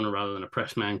zone corner rather than a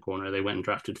press man corner. They went and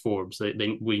drafted Forbes.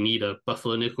 We need a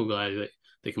Buffalo nickel guy that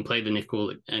they can play the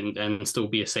nickel and still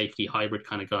be a safety hybrid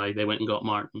kind of guy. They went and got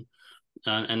Martin,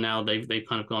 and now they've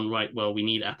kind of gone, right, well, we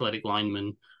need athletic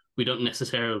linemen. We don't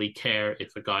necessarily care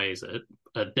if a guy is a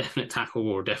definite tackle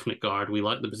or definite guard. We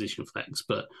like the position flex,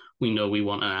 but we know we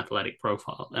want an athletic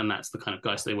profile, and that's the kind of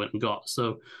guys they went and got.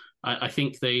 So I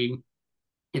think they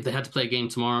if they had to play a game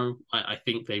tomorrow, I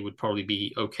think they would probably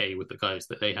be okay with the guys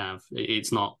that they have.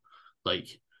 It's not like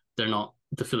they're not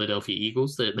the Philadelphia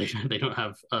Eagles. They don't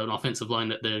have an offensive line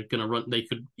that they're going to run. They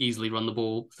could easily run the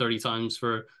ball 30 times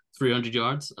for 300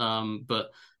 yards.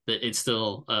 But it's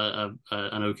still an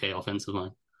okay offensive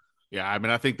line. Yeah, I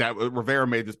mean, I think that Rivera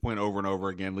made this point over and over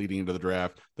again leading into the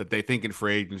draft that they think in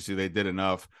free agency they did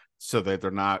enough so that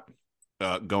they're not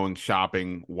going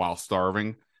shopping while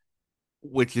starving,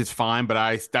 which is fine.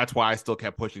 But that's why I still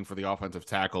kept pushing for the offensive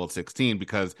tackle at 16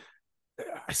 because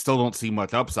I still don't see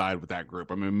much upside with that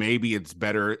group. I mean, maybe it's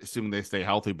better assuming they stay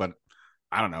healthy, but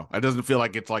I don't know. It doesn't feel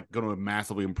like it's like going to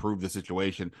massively improve the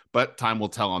situation, but time will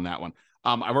tell on that one.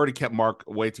 I've already kept Mark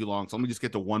way too long, so let me just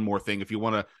get to one more thing. If you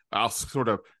want to, I'll sort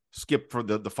of skip for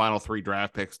the final 3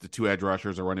 draft picks, the 2 edge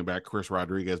rushers, a running back, Chris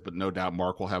Rodriguez, but no doubt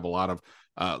Mark will have a lot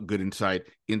of good insight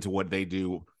into what they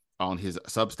do on his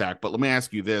Substack. But let me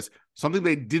ask you this, something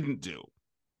they didn't do.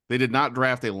 They did not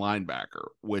draft a linebacker,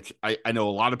 which I know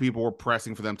a lot of people were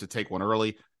pressing for them to take one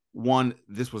early. One,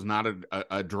 this was not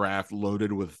a draft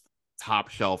loaded with top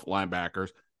shelf linebackers.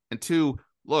 And 2,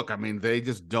 look, I mean, they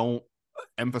just don't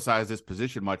emphasize this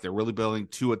position much. They're really building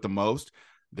 2 at the most.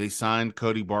 They signed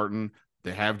Cody Barton.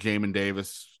 They have Jamin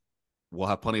Davis. We'll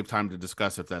have plenty of time to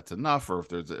discuss if that's enough or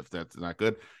if that's not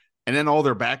good. And then all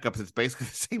their backups, it's basically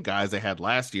the same guys they had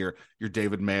last year. Your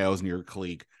David Mayos and your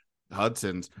Khaleke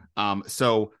Hudson's.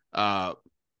 At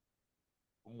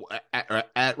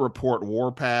Report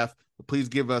Warpath, please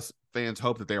give us fans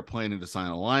hope that they are planning to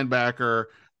sign a linebacker.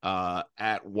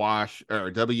 At Wash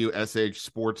or WSH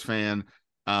Sports Fan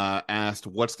asked,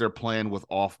 what's their plan with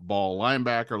off-ball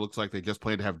linebacker? Looks like they just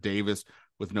plan to have Davis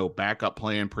with no backup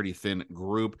plan. Pretty thin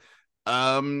group.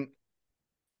 I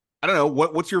don't know.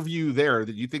 What's your view there?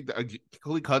 Did you think that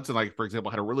Khaleke Hudson, like for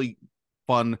example, had a really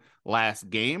fun last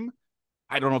game?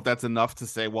 I don't know if that's enough to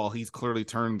say, well, he's clearly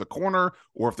turned the corner,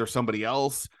 or if there's somebody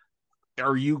else.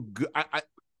 Are you?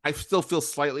 I still feel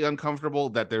slightly uncomfortable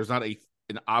that there's not an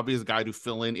obvious guy to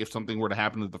fill in if something were to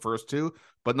happen to the first 2,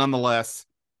 but nonetheless,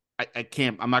 I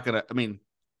can't. I'm not gonna. I mean,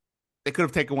 they could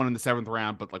have taken one in the 7th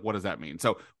round, but like, what does that mean?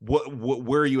 So,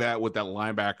 where are you at with that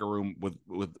linebacker room with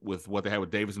what they had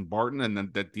with Davis and Barton, and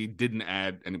then that he didn't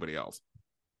add anybody else?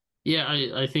 Yeah,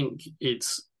 I think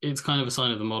it's kind of a sign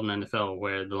of the modern NFL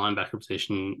where the linebacker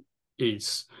position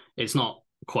is it's not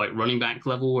quite running back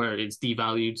level where it's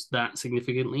devalued that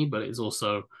significantly, but it's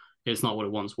not what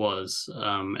it once was.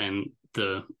 And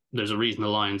there's a reason the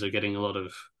Lions are getting a lot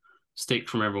of stick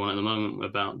from everyone at the moment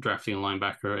about drafting a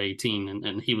linebacker at 18,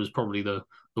 and he was probably the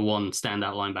one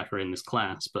standout linebacker in this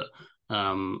class, but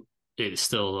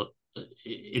it's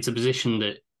a position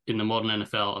that in the modern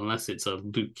NFL, unless it's a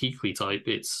Luke Kuechly type,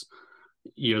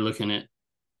 you're looking at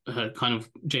kind of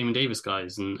Jamin Davis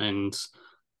guys, and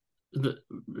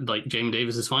like Jamin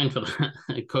Davis is fine for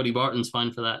that. Cody Barton's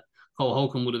fine for that. Cole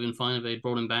Holcomb would have been fine if they'd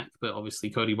brought him back, but obviously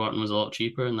Cody Barton was a lot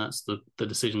cheaper, and that's the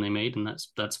decision they made, and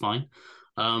that's fine.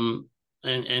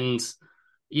 And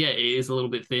yeah, it is a little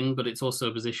bit thin, but it's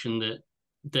also a position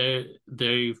that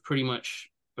they've pretty much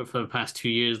for the past 2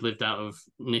 years lived out of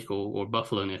nickel or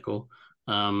Buffalo nickel.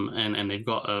 And they've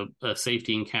got a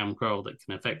safety in Cam Curl that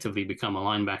can effectively become a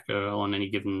linebacker on any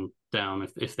given down.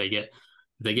 If they get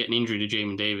an injury to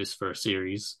Jamin Davis for a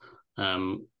series,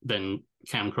 then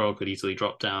Cam Curl could easily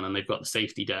drop down, and they've got the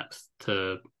safety depth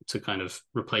to kind of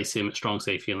replace him at strong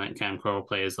safety and let Cam Curl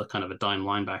play as a kind of a dime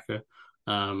linebacker.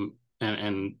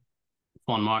 And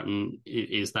Quan Martin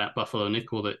is that Buffalo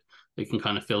nickel that they can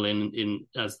kind of fill in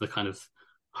as the kind of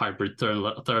hybrid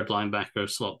third linebacker,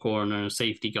 slot corner,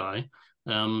 safety guy.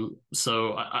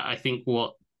 So I think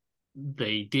what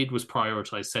they did was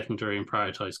prioritize secondary and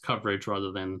prioritize coverage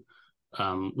rather than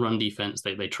run defense.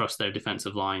 They trust their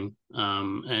defensive line,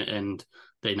 and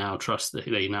they now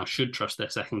should trust their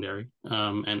secondary.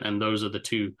 And those are the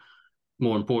 2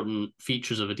 more important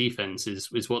features of a defense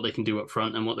is what they can do up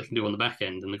front and what they can do on the back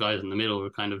end. And the guys in the middle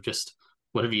are kind of just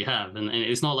whatever you have. And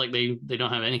it's not like they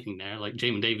don't have anything there. Like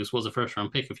Jamin Davis was a 1st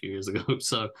round pick a few years ago.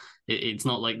 So it's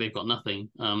not like they've got nothing.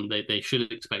 They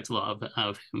should expect a lot out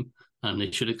of him. They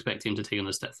should expect him to take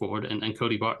another step forward. And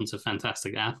Cody Barton's a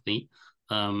fantastic athlete.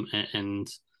 And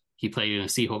he played in a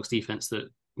Seahawks defense that,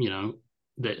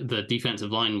 the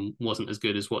defensive line wasn't as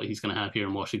good as what he's going to have here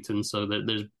in Washington. So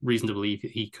there's reason to believe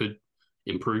he could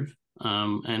improve.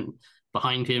 And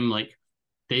behind him, like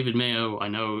David Mayo, I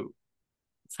know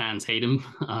fans hate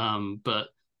him, but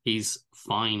he's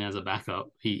fine as a backup.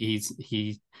 He's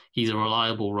a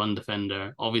reliable run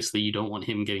defender. Obviously, you don't want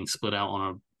him getting split out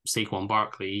on a Saquon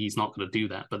Barkley. He's not going to do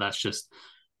that, but that's just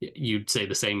you'd say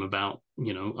the same about, a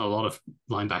lot of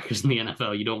linebackers in the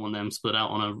NFL. You don't want them split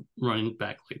out on a running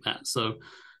back like that. So,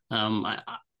 I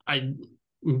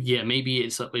yeah, maybe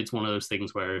it's one of those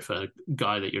things where if a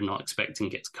guy that you're not expecting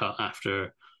gets cut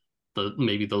after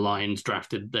maybe the Lions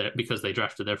drafted because they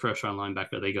drafted their first round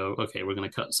linebacker, they go, okay, we're going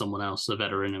to cut someone else, a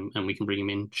veteran, and we can bring him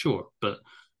in, sure. But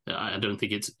I don't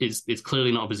think it's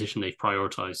clearly not a position they've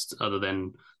prioritized other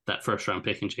than that first round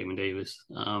pick in Jamin Davis.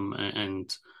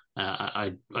 And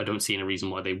I don't see any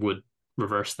reason why they would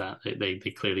reverse that. They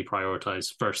clearly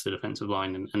prioritize first the defensive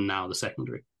line and now the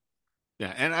secondary.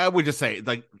 Yeah, and I would just say,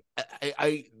 like,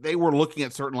 they were looking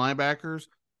at certain linebackers.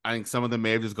 I think some of them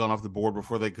may have just gone off the board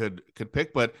before they could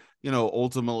pick, but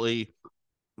ultimately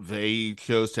they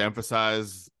chose to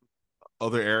emphasize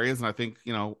other areas, and I think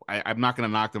I'm not going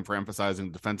to knock them for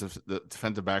emphasizing the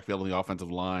defensive backfield and the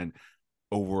offensive line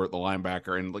over the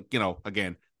linebacker. And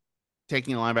again,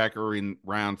 taking a linebacker in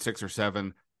round 6 or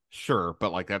 7, sure,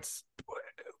 but like that's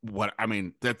not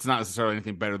necessarily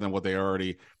anything better than what they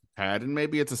already had, and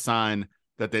maybe it's a sign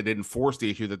that they didn't force the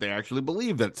issue, that they actually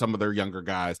believe that some of their younger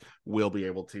guys will be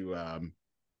able to,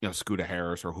 Scooter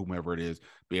Harris or whomever it is,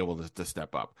 be able to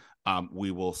step up. We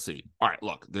will see. All right,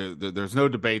 look, there's no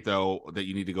debate, though, that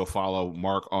you need to go follow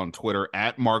Mark on Twitter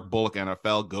at Mark Bullock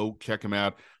NFL. Go check him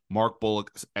out, Mark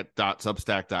Bullock at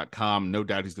 .substack.com. No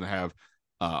doubt he's going to have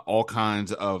all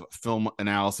kinds of film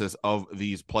analysis of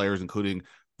these players, including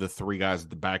the 3 guys at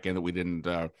the back end that we didn't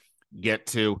get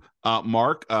to.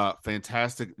 Mark,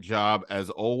 fantastic job as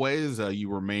always. You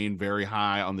remain very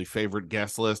high on the favorite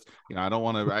guest list.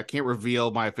 I can't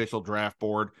reveal my official draft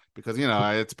board because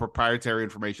it's proprietary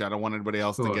information. I don't want anybody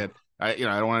else to get I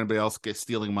don't want anybody else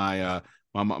stealing my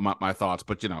my thoughts,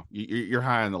 but you're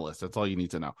high on the list. That's all you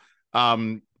need to know.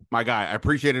 My guy, I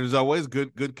appreciate it as always.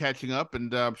 Good catching up,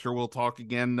 and I'm sure we'll talk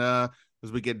again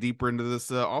as we get deeper into this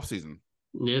off season.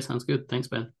 Yeah, sounds good. Thanks,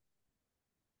 Ben.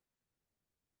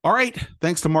 All right.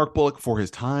 Thanks to Mark Bullock for his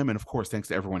time. And of course, thanks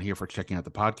to everyone here for checking out the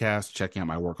podcast, checking out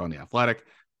my work on The Athletic,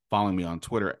 following me on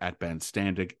Twitter at Ben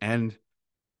Standig, and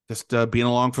just being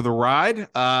along for the ride.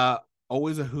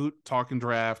 Always a hoot talking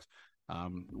draft.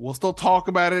 We'll still talk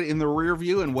about it in the rear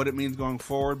view and what it means going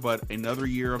forward, but another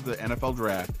year of the NFL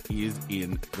draft is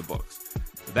in the books.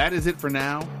 That is it for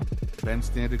now. Ben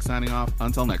Standig signing off.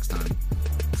 Until next time.